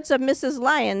words of Mrs.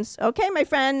 Lyons, okay, my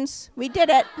friends, we did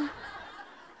it.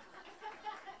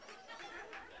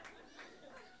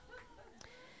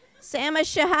 Sama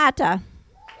Shahata,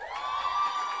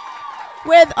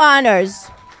 with honors.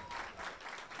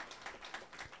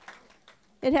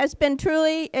 It has been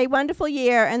truly a wonderful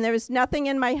year, and there is nothing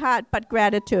in my heart but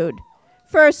gratitude.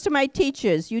 First, to my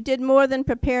teachers, you did more than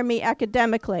prepare me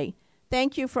academically.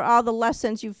 Thank you for all the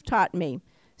lessons you've taught me.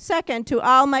 Second, to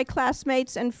all my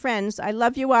classmates and friends, I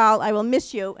love you all, I will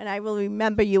miss you, and I will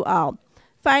remember you all.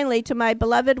 Finally, to my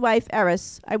beloved wife,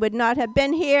 Eris, I would not have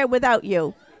been here without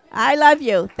you. I love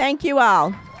you. Thank you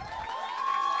all.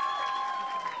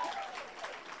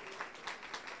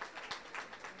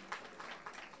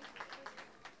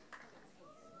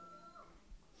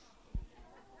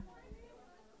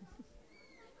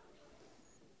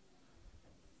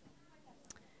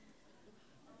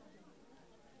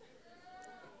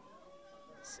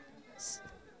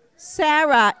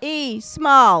 Sarah E.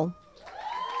 Small.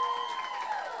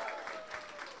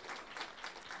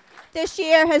 This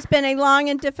year has been a long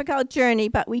and difficult journey,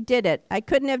 but we did it. I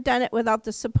couldn't have done it without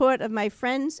the support of my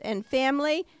friends and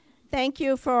family. Thank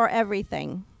you for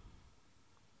everything.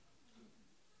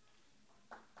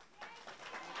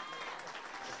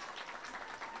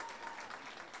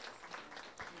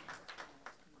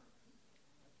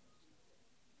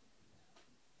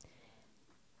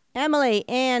 Emily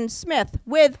Ann Smith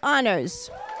with honors.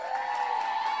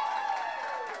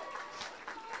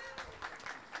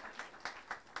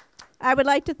 I would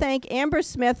like to thank Amber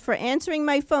Smith for answering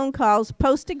my phone calls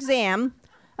post-exam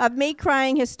of me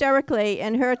crying hysterically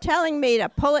and her telling me to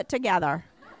pull it together.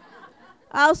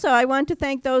 Also, I want to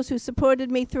thank those who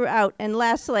supported me throughout. And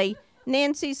lastly,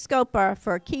 Nancy Scopa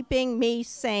for keeping me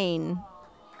sane.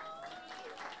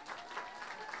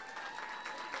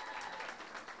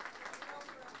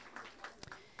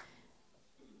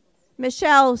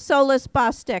 Michelle Solis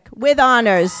Bostic with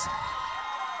honors.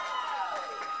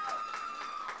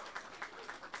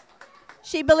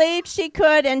 She believed she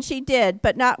could, and she did,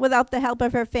 but not without the help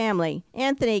of her family.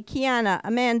 Anthony, Kiana,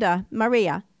 Amanda,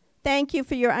 Maria, thank you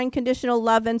for your unconditional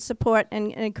love and support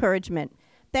and encouragement.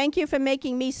 Thank you for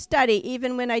making me study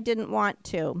even when I didn't want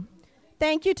to.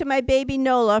 Thank you to my baby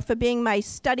Nola for being my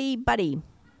study buddy.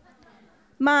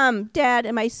 Mom, Dad,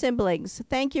 and my siblings,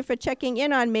 thank you for checking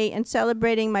in on me and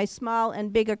celebrating my small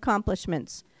and big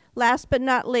accomplishments. Last but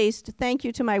not least, thank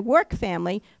you to my work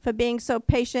family for being so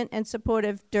patient and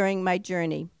supportive during my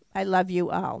journey. I love you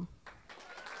all.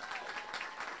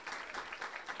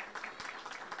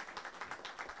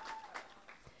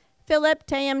 Philip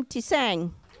Taym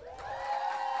Tisang.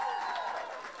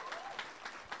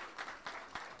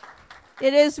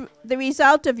 It is the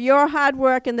result of your hard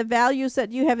work and the values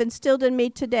that you have instilled in me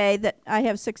today that I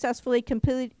have successfully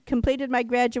completed my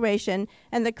graduation,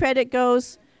 and the credit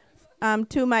goes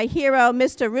to my hero,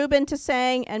 Mr. Ruben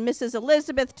Tisang and Mrs.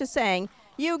 Elizabeth Tisang.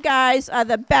 You guys are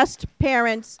the best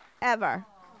parents ever.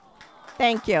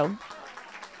 Thank you.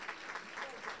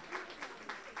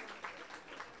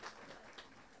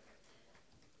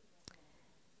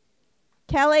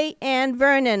 Kelly Ann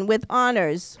Vernon with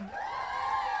honors.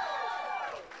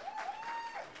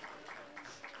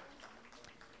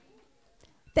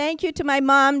 Thank you to my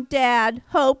mom, dad,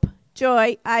 Hope,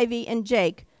 Joy, Ivy, and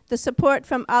Jake. The support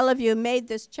from all of you made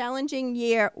this challenging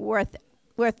year worth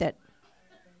it.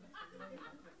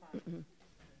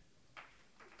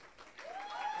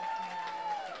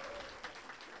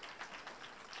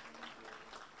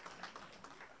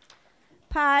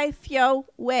 Pai Phyo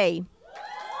Wei.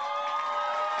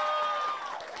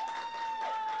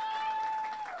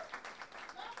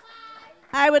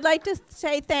 I would like to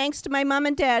say thanks to my mom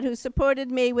and dad who supported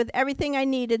me with everything I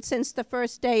needed since the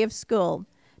first day of school.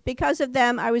 Because of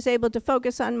them, I was able to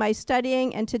focus on my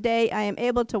studying, and today I am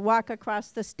able to walk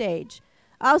across the stage.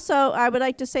 Also, I would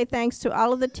like to say thanks to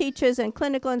all of the teachers and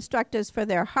clinical instructors for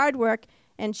their hard work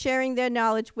and sharing their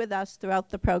knowledge with us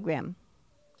throughout the program.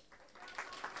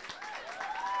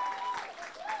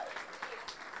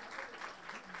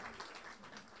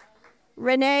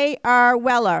 Renee R.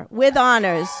 Weller, with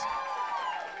honors.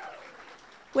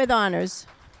 With honors.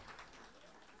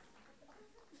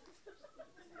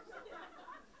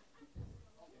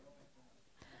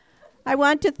 I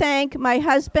want to thank my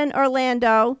husband,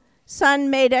 Orlando, son,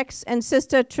 Maddox, and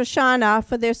sister, Trishana,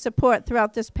 for their support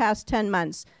throughout this past 10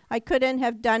 months. I couldn't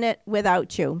have done it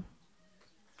without you.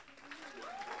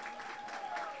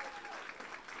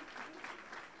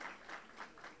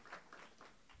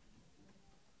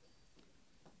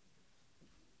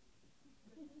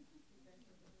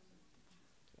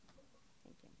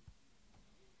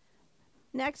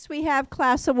 Next, we have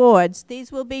class awards.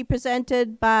 These will be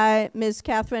presented by Ms.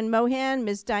 Catherine Mohan,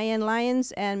 Ms. Diane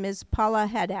Lyons, and Ms. Paula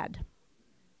Haddad.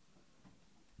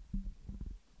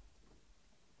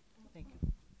 Thank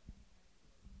you.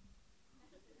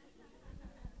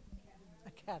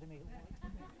 Academy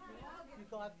Award. You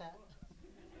got that.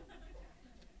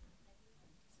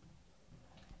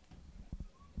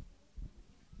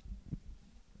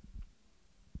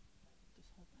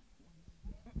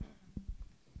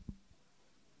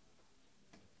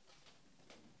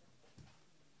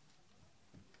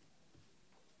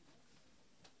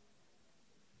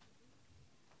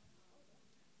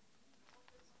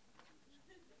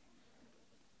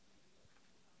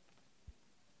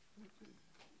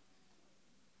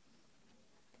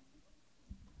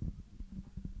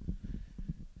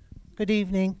 Good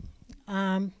evening.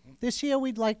 This year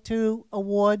we'd like to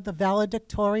award the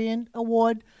Valedictorian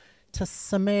Award to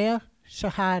Samir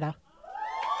Shahada.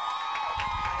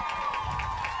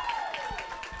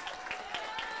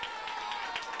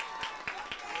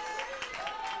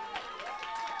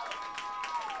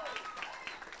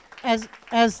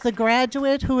 As the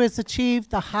graduate who has achieved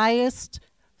the highest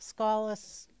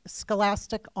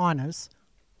scholastic honors.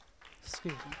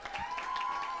 Excuse me.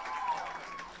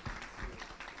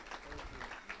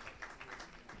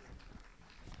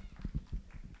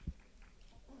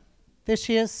 This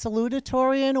year's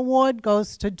salutatorian award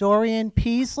goes to Dorian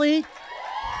Peasley.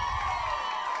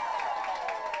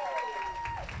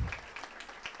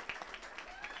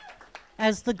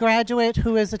 As the graduate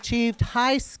who has achieved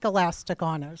high scholastic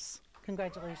honors.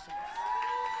 Congratulations.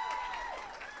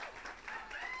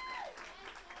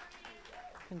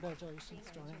 Congratulations,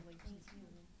 Dorian.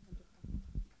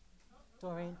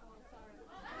 Dorian.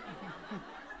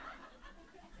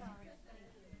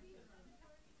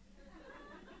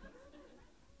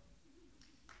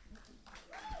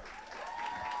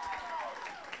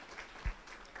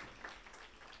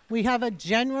 We have a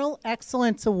General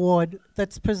Excellence Award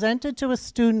that's presented to a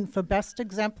student for best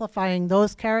exemplifying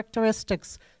those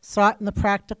characteristics sought in the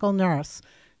practical nurse,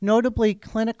 notably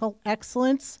clinical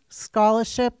excellence,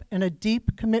 scholarship, and a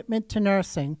deep commitment to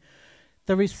nursing.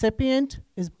 The recipient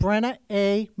is Brenna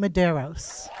A.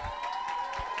 Medeiros.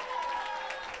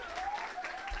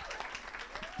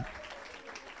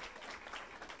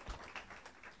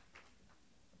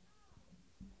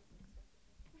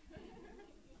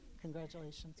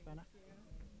 Congratulations, Brenna.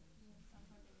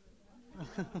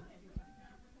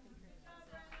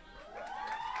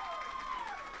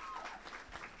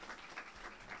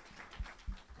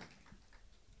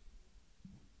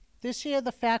 This year,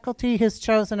 the faculty has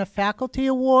chosen a faculty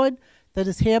award that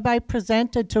is hereby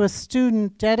presented to a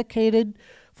student dedicated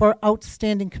for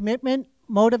outstanding commitment,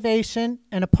 motivation,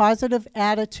 and a positive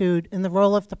attitude in the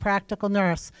role of the practical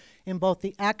nurse in both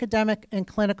the academic and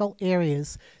clinical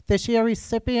areas. This year's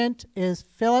recipient is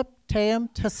Philip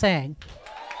Taim Tassang.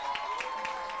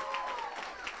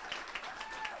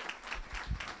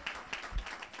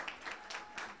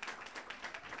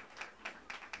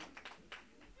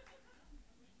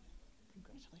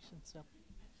 Congratulations, Phil.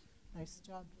 Nice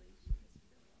job.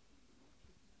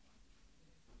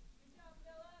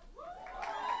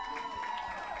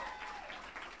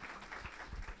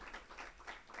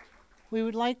 We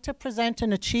would like to present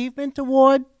an achievement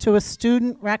award to a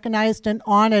student recognized and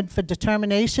honored for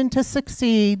determination to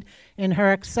succeed in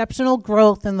her exceptional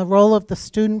growth in the role of the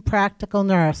student practical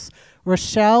nurse,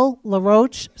 Rochelle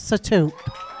LaRoche Satut.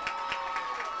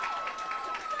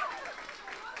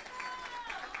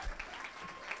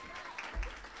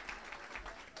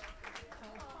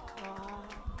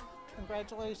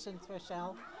 Congratulations,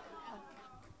 Rochelle.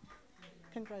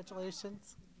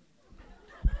 Congratulations.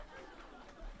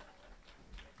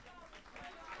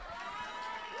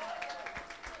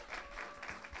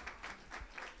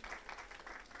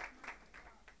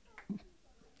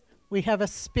 We have a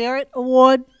Spirit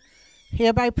Award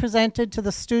hereby presented to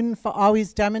the student for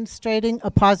always demonstrating a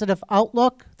positive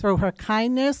outlook through her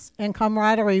kindness and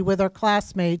camaraderie with her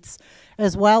classmates,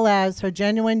 as well as her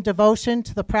genuine devotion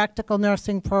to the practical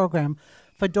nursing program,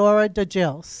 Fedora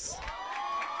DeGilles.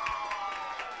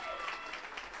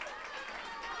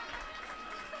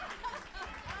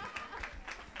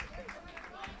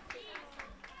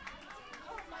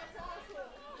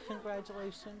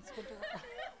 Congratulations, Fedora.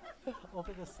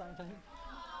 Over the sideline.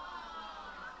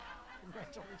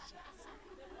 Congratulations.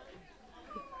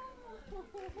 You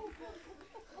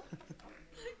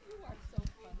are so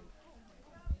funny.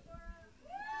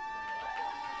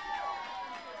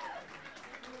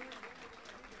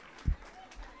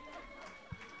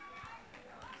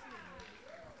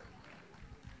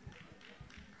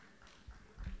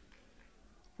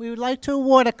 We would like to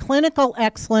award a Clinical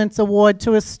Excellence Award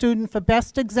to a student for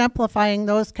best exemplifying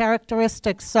those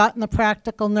characteristics sought in the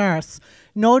practical nurse,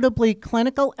 notably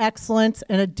clinical excellence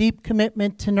and a deep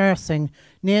commitment to nursing.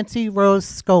 Nancy Rose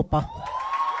Scopa.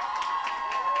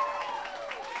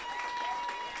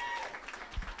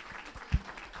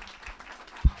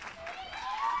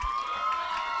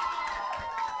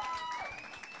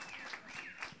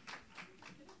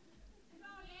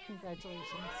 Congratulations,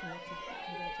 Nancy.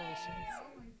 Congratulations.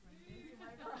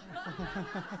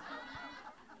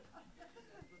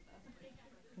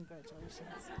 Congratulations.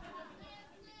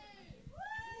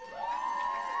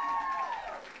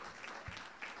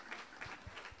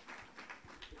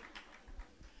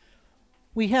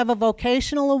 We have a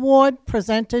vocational award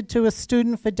presented to a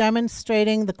student for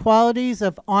demonstrating the qualities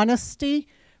of honesty,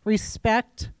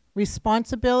 respect,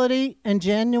 responsibility, and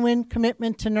genuine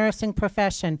commitment to nursing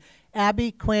profession.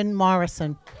 Abby Quinn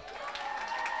Morrison.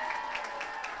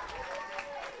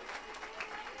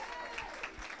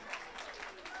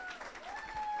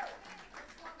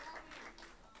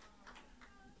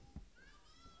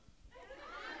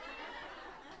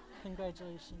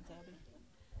 Congratulations, Abby.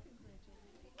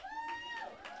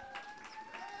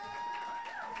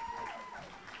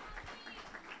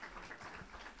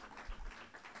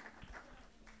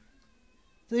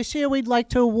 This year, we'd like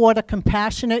to award a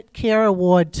Compassionate Care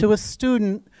Award to a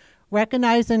student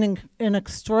recognizing an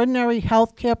extraordinary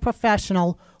healthcare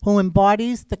professional who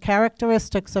embodies the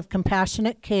characteristics of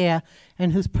compassionate care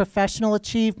and whose professional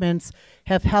achievements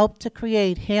have helped to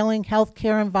create healing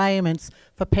healthcare environments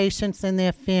for patients and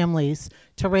their families.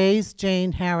 Therese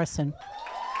Jane Harrison.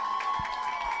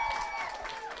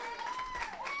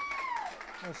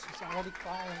 Oh, she's already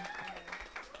crying.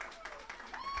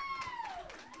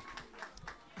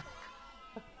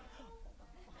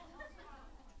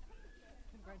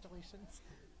 Congratulations.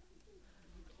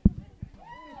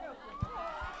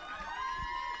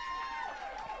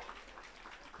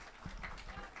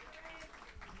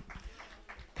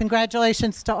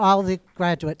 Congratulations to all the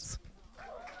graduates.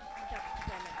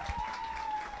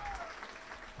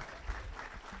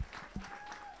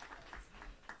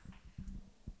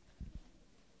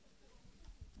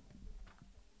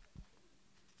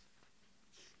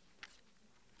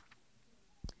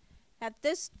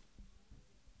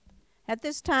 At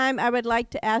this time, I would like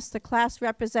to ask the class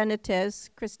representatives,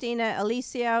 Christina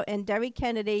Alicio and Derry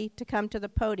Kennedy, to come to the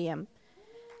podium.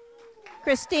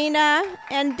 Christina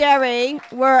and Derry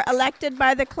were elected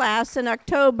by the class in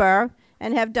October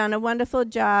and have done a wonderful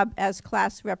job as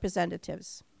class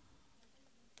representatives.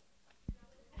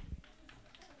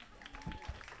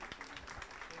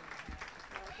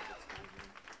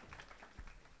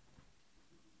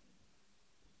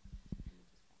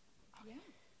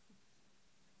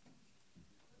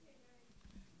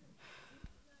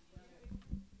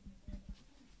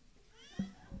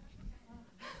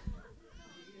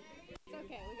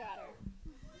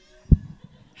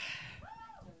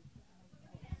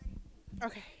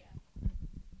 Okay.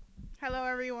 Hello,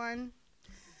 everyone.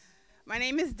 My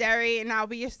name is Derry, and I'll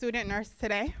be your student nurse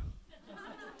today.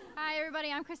 Hi,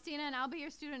 everybody. I'm Christina, and I'll be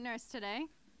your student nurse today.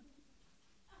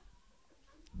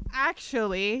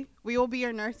 Actually, we will be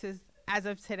your nurses as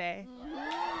of today.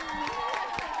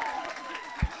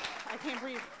 I can't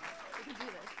breathe. We can do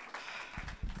this.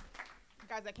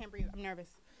 Guys, I can't breathe. I'm nervous.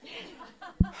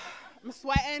 I'm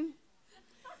sweating.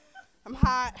 I'm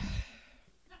hot.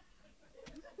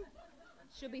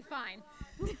 She'll be fine.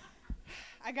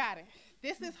 I got it.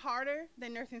 This is harder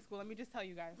than nursing school. Let me just tell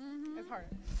you guys. It's harder.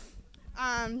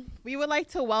 We would like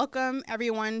to welcome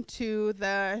everyone to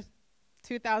the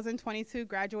 2022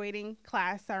 graduating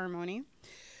class ceremony,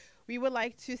 we would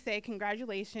like to say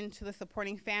congratulations to the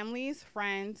supporting families,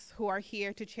 friends who are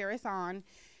here to cheer us on,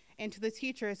 and to the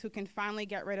teachers who can finally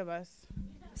get rid of us.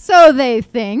 So they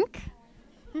think.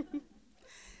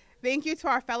 Thank you to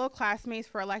our fellow classmates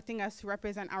for electing us to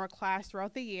represent our class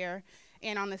throughout the year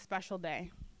and on this special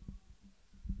day.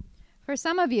 For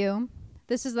some of you,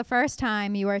 this is the first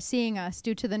time you are seeing us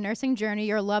due to the nursing journey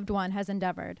your loved one has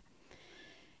endeavored.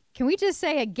 Can we just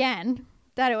say again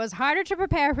that it was harder to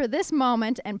prepare for this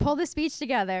moment and pull this speech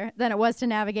together than it was to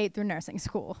navigate through nursing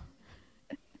school?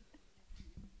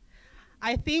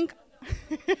 I think,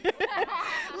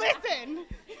 listen.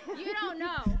 You don't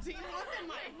know.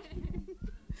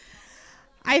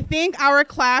 I think our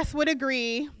class would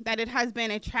agree that it has been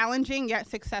a challenging yet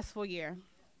successful year.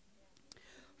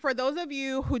 For those of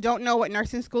you who don't know what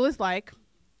nursing school is like,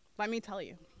 let me tell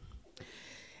you.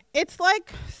 It's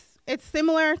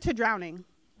similar to drowning,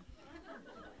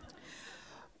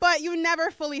 but you never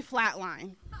fully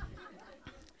flatline.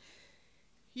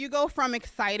 You go from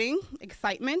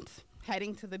excitement,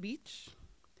 heading to the beach,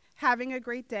 having a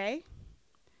great day,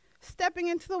 stepping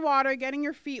into the water, getting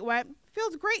your feet wet,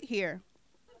 feels great here.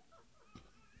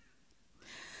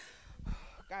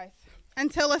 Guys,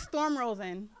 until a storm rolls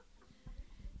in.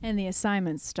 And the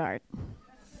assignments start.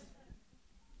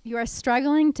 You are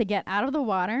struggling to get out of the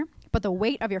water, but the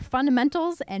weight of your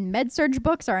fundamentals and med-surg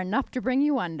books are enough to bring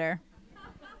you under.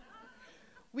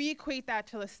 We equate that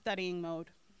to the studying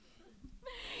mode.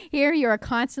 Here you are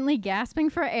constantly gasping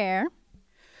for air.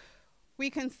 We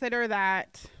consider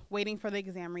that waiting for the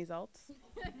exam results.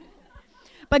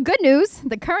 But good news,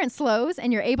 the current slows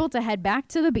and you're able to head back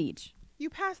to the beach. You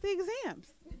passed the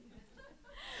exams.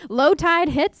 Low tide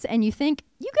hits and you think,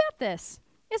 you got this.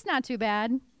 It's not too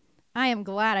bad. I am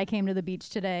glad I came to the beach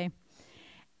today.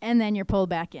 And then you're pulled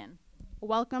back in.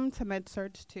 Welcome to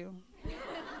Med-Surg 2.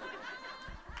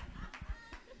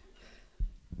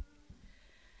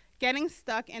 Getting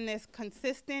stuck in this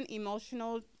consistent,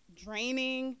 emotional,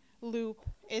 draining loop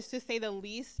is, to say the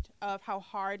least, of how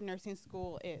hard nursing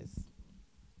school is.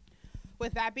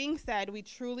 With that being said, we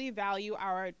truly value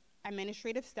our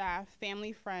administrative staff,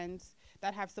 family, friends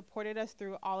that have supported us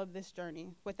through all of this journey.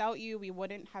 Without you, we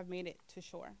wouldn't have made it to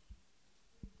shore.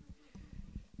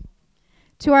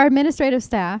 To our administrative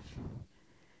staff,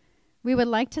 we would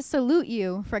like to salute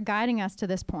you for guiding us to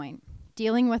this point,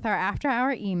 dealing with our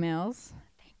after-hour emails,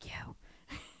 thank you,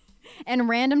 and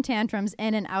random tantrums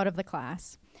in and out of the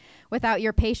class. Without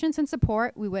your patience and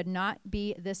support, we would not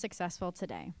be this successful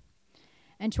today.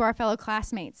 And to our fellow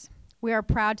classmates, we are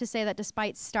proud to say that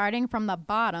despite starting from the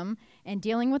bottom and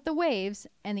dealing with the waves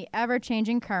and the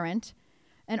ever-changing current,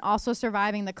 and also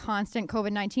surviving the constant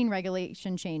COVID-19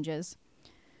 regulation changes,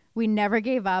 we never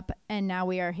gave up, and now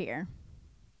we are here.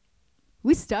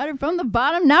 We started from the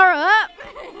bottom, now we're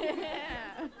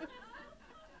up.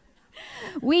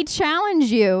 We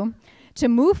challenge you to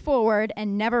move forward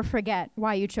and never forget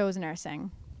why you chose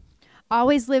nursing.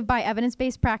 Always live by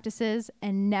evidence-based practices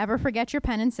and never forget your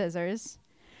pen and scissors.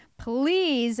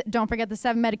 Please don't forget the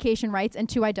 7 medication rights and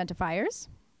 2 identifiers.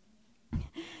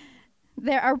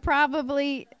 There are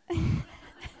probably,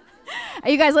 are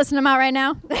you guys listening to them out right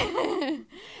now?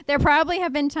 There probably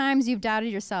have been times you've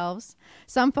doubted yourselves.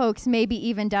 Some folks may be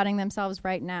even doubting themselves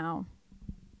right now.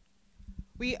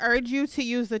 We urge you to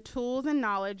use the tools and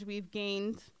knowledge we've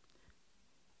gained.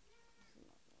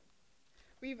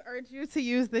 We've urged you to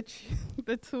use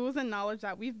the tools and knowledge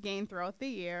that we've gained throughout the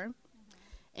year.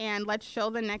 And let's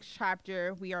show the next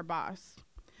chapter we are boss.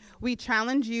 We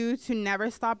challenge you to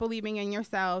never stop believing in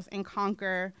yourselves and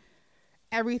conquer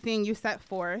everything you set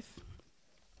forth.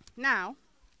 Now,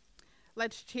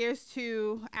 let's cheers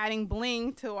to adding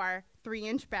bling to our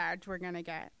 3-inch badge we're gonna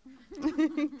get.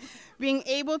 Being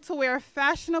able to wear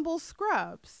fashionable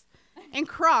scrubs and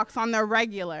Crocs on the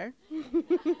regular.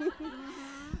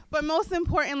 But most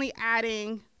importantly,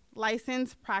 adding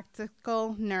licensed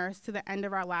practical nurse to the end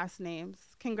of our last names.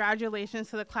 Congratulations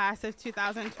to the class of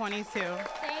 2022.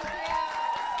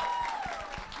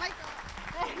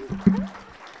 Thank you.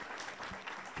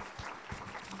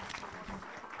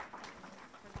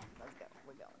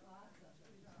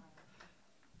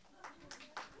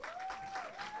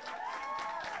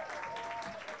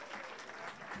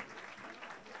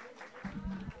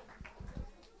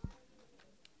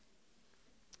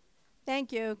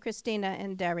 Thank you, Christina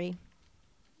and Derry.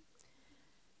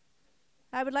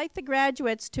 I would like the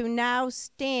graduates to now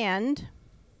stand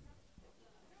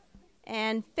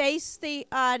and face the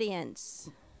audience.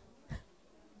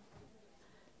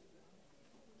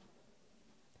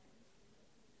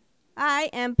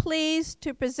 I am pleased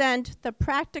to present the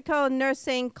Practical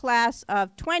Nursing Class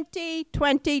of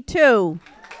 2022.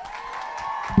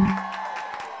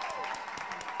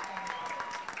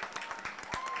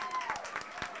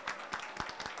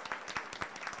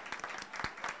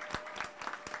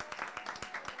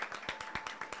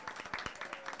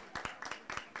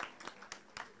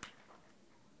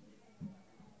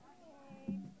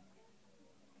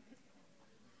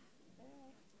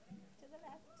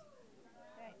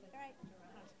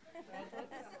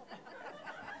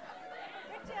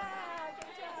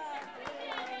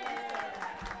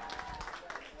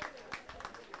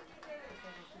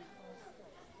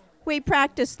 We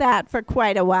practiced that for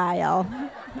quite a while.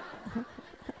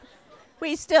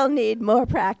 We still need more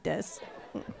practice.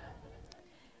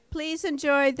 Please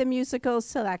enjoy the musical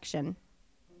selection.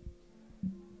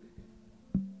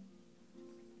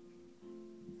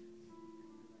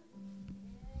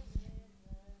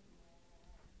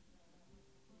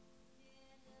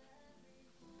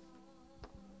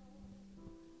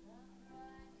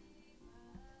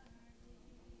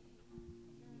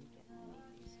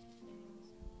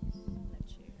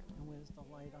 And where's the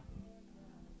lighter?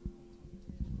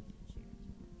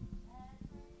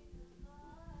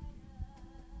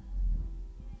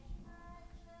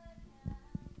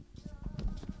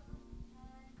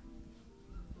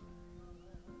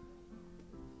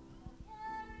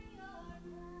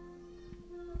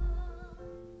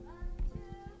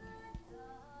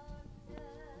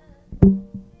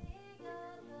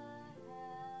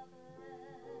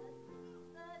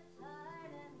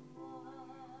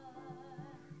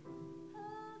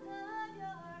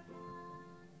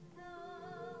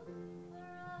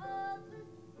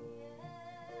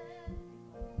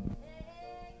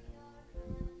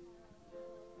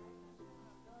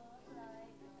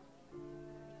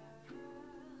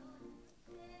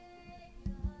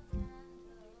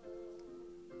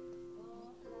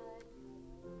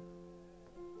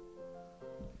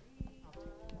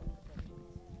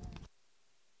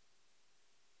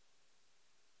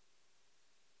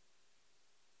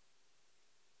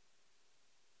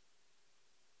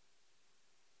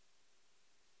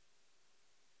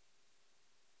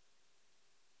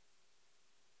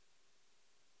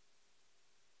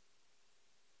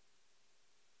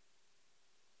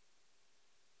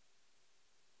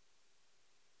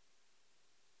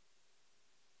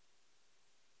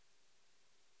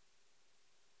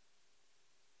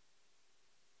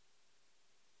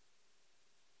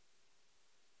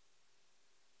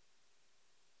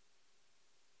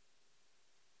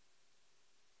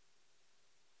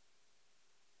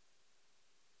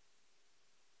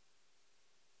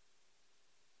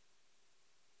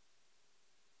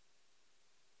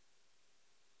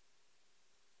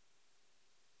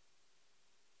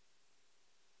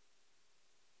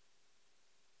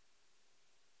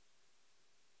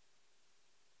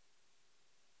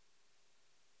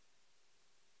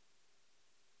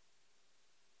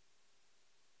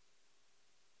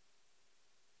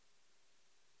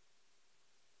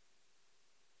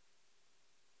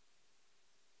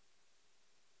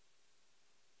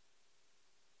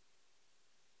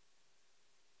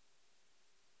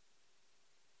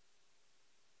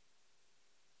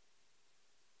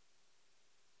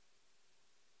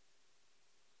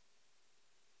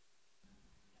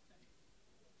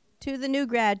 To the new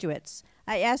graduates,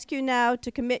 I ask you now to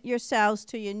commit yourselves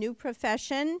to your new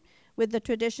profession with the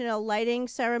traditional lighting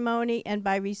ceremony and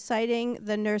by reciting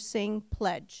the nursing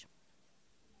pledge.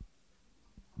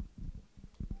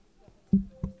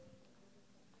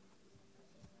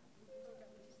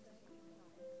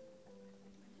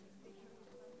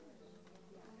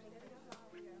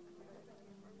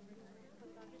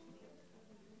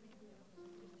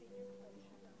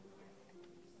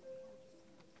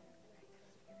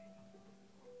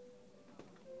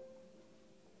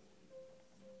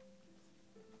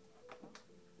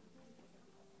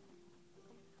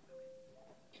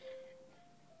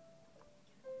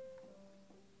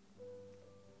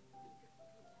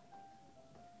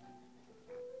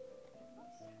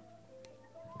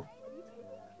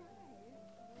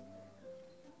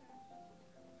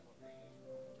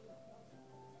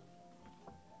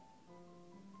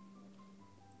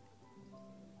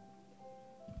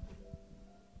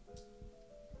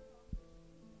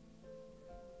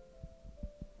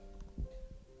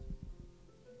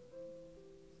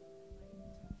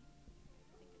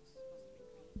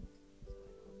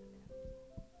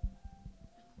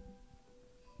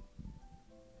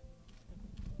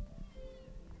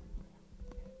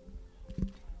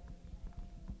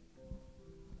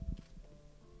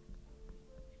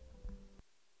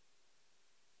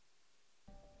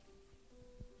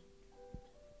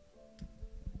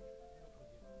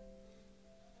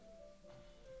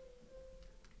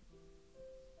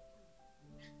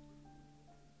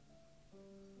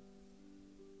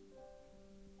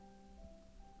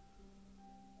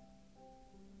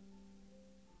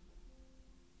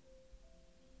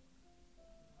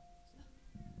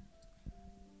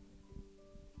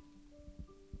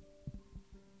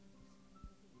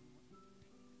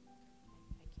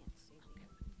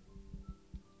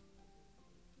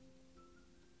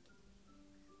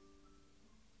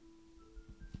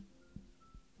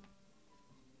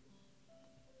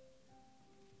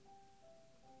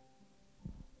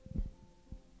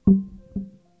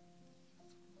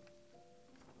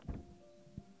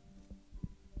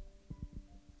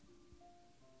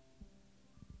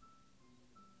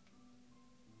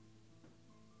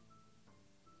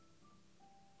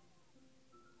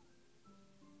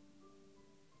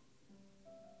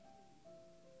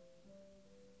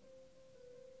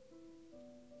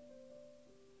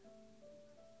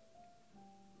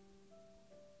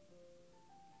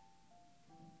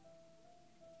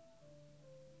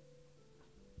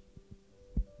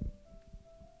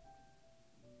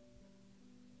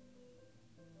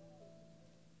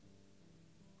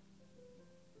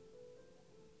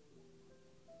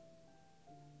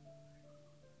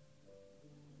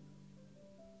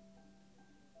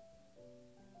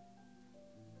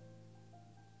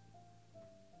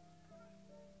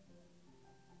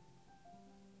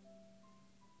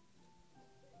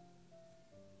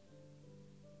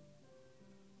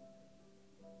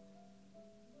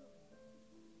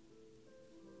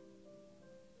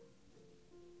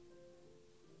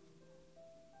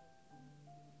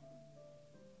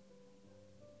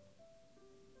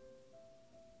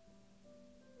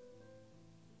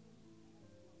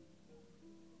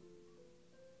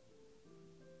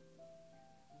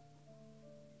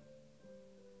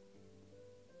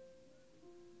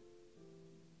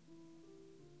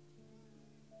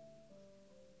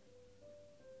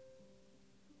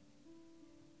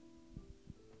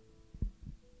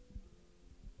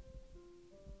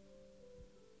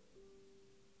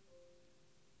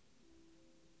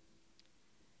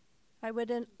 I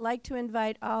would like to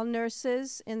invite all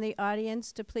nurses in the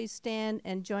audience to please stand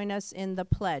and join us in the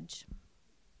pledge.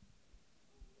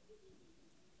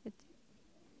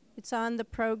 It's on the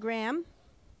program.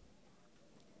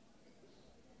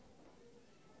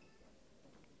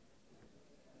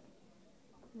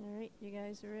 All right, you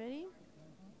guys are ready?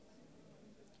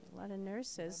 A lot of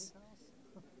nurses.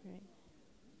 All right.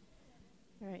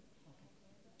 All right.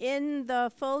 In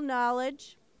the full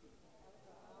knowledge,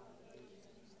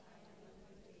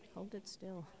 hold it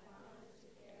still.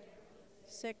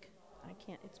 Sick. I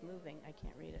can't, it's moving. I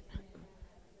can't read it.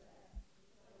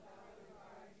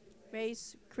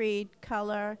 Race, creed,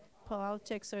 color,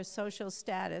 politics, or social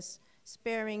status,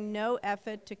 sparing no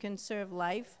effort to conserve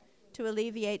life, to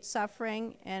alleviate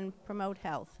suffering, and promote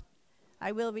health.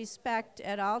 I will respect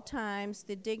at all times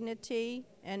the dignity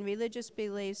and religious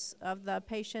beliefs of the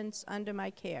patients under my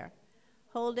care,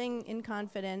 holding in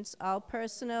confidence all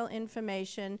personal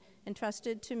information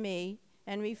entrusted to me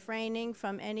and refraining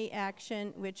from any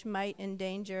action which might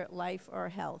endanger life or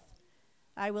health.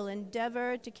 I will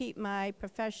endeavor to keep my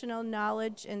professional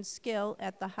knowledge and skill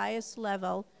at the highest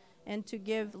level and to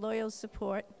give loyal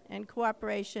support and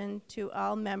cooperation to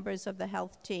all members of the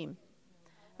health team.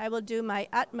 I will do my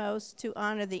utmost to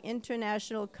honor the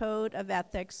International Code of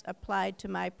Ethics applied to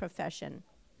my profession.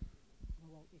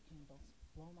 Blow out your candles.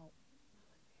 Blow 'em out.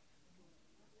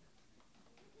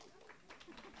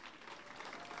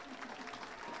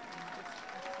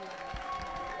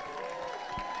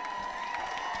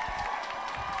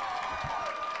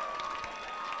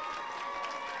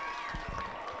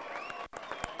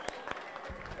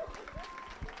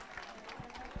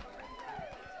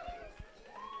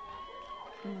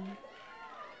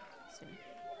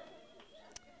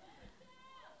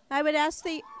 I would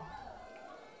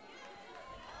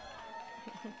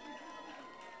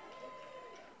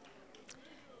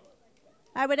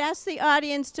ask the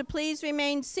audience to please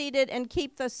remain seated and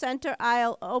keep the center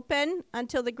aisle open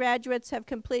until the graduates have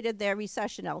completed their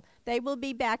recessional. They will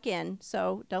be back in,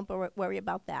 so don't worry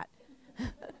about that.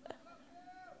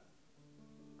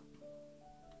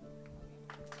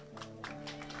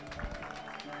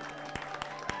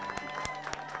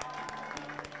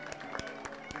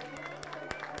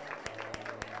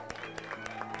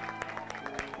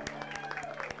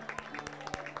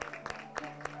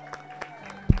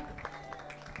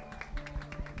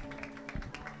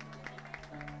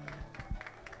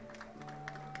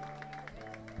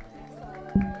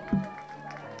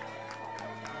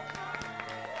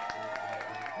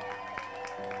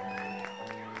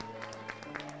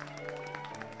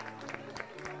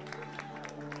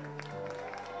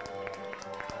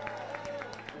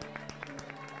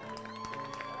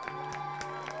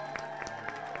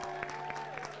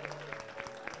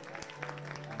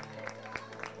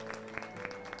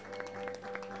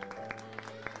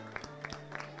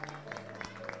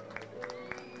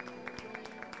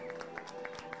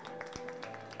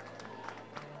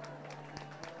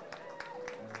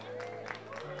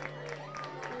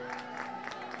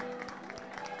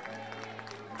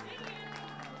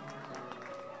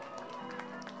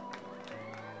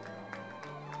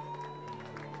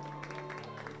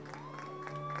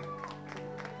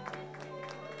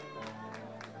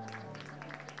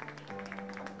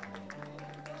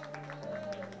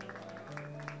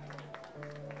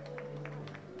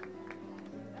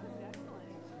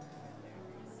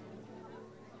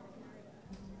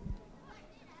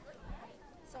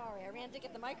 Sorry, I ran to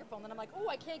get the microphone, then I'm like, oh,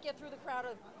 I can't get through the crowd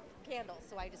of candles,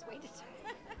 so I just waited.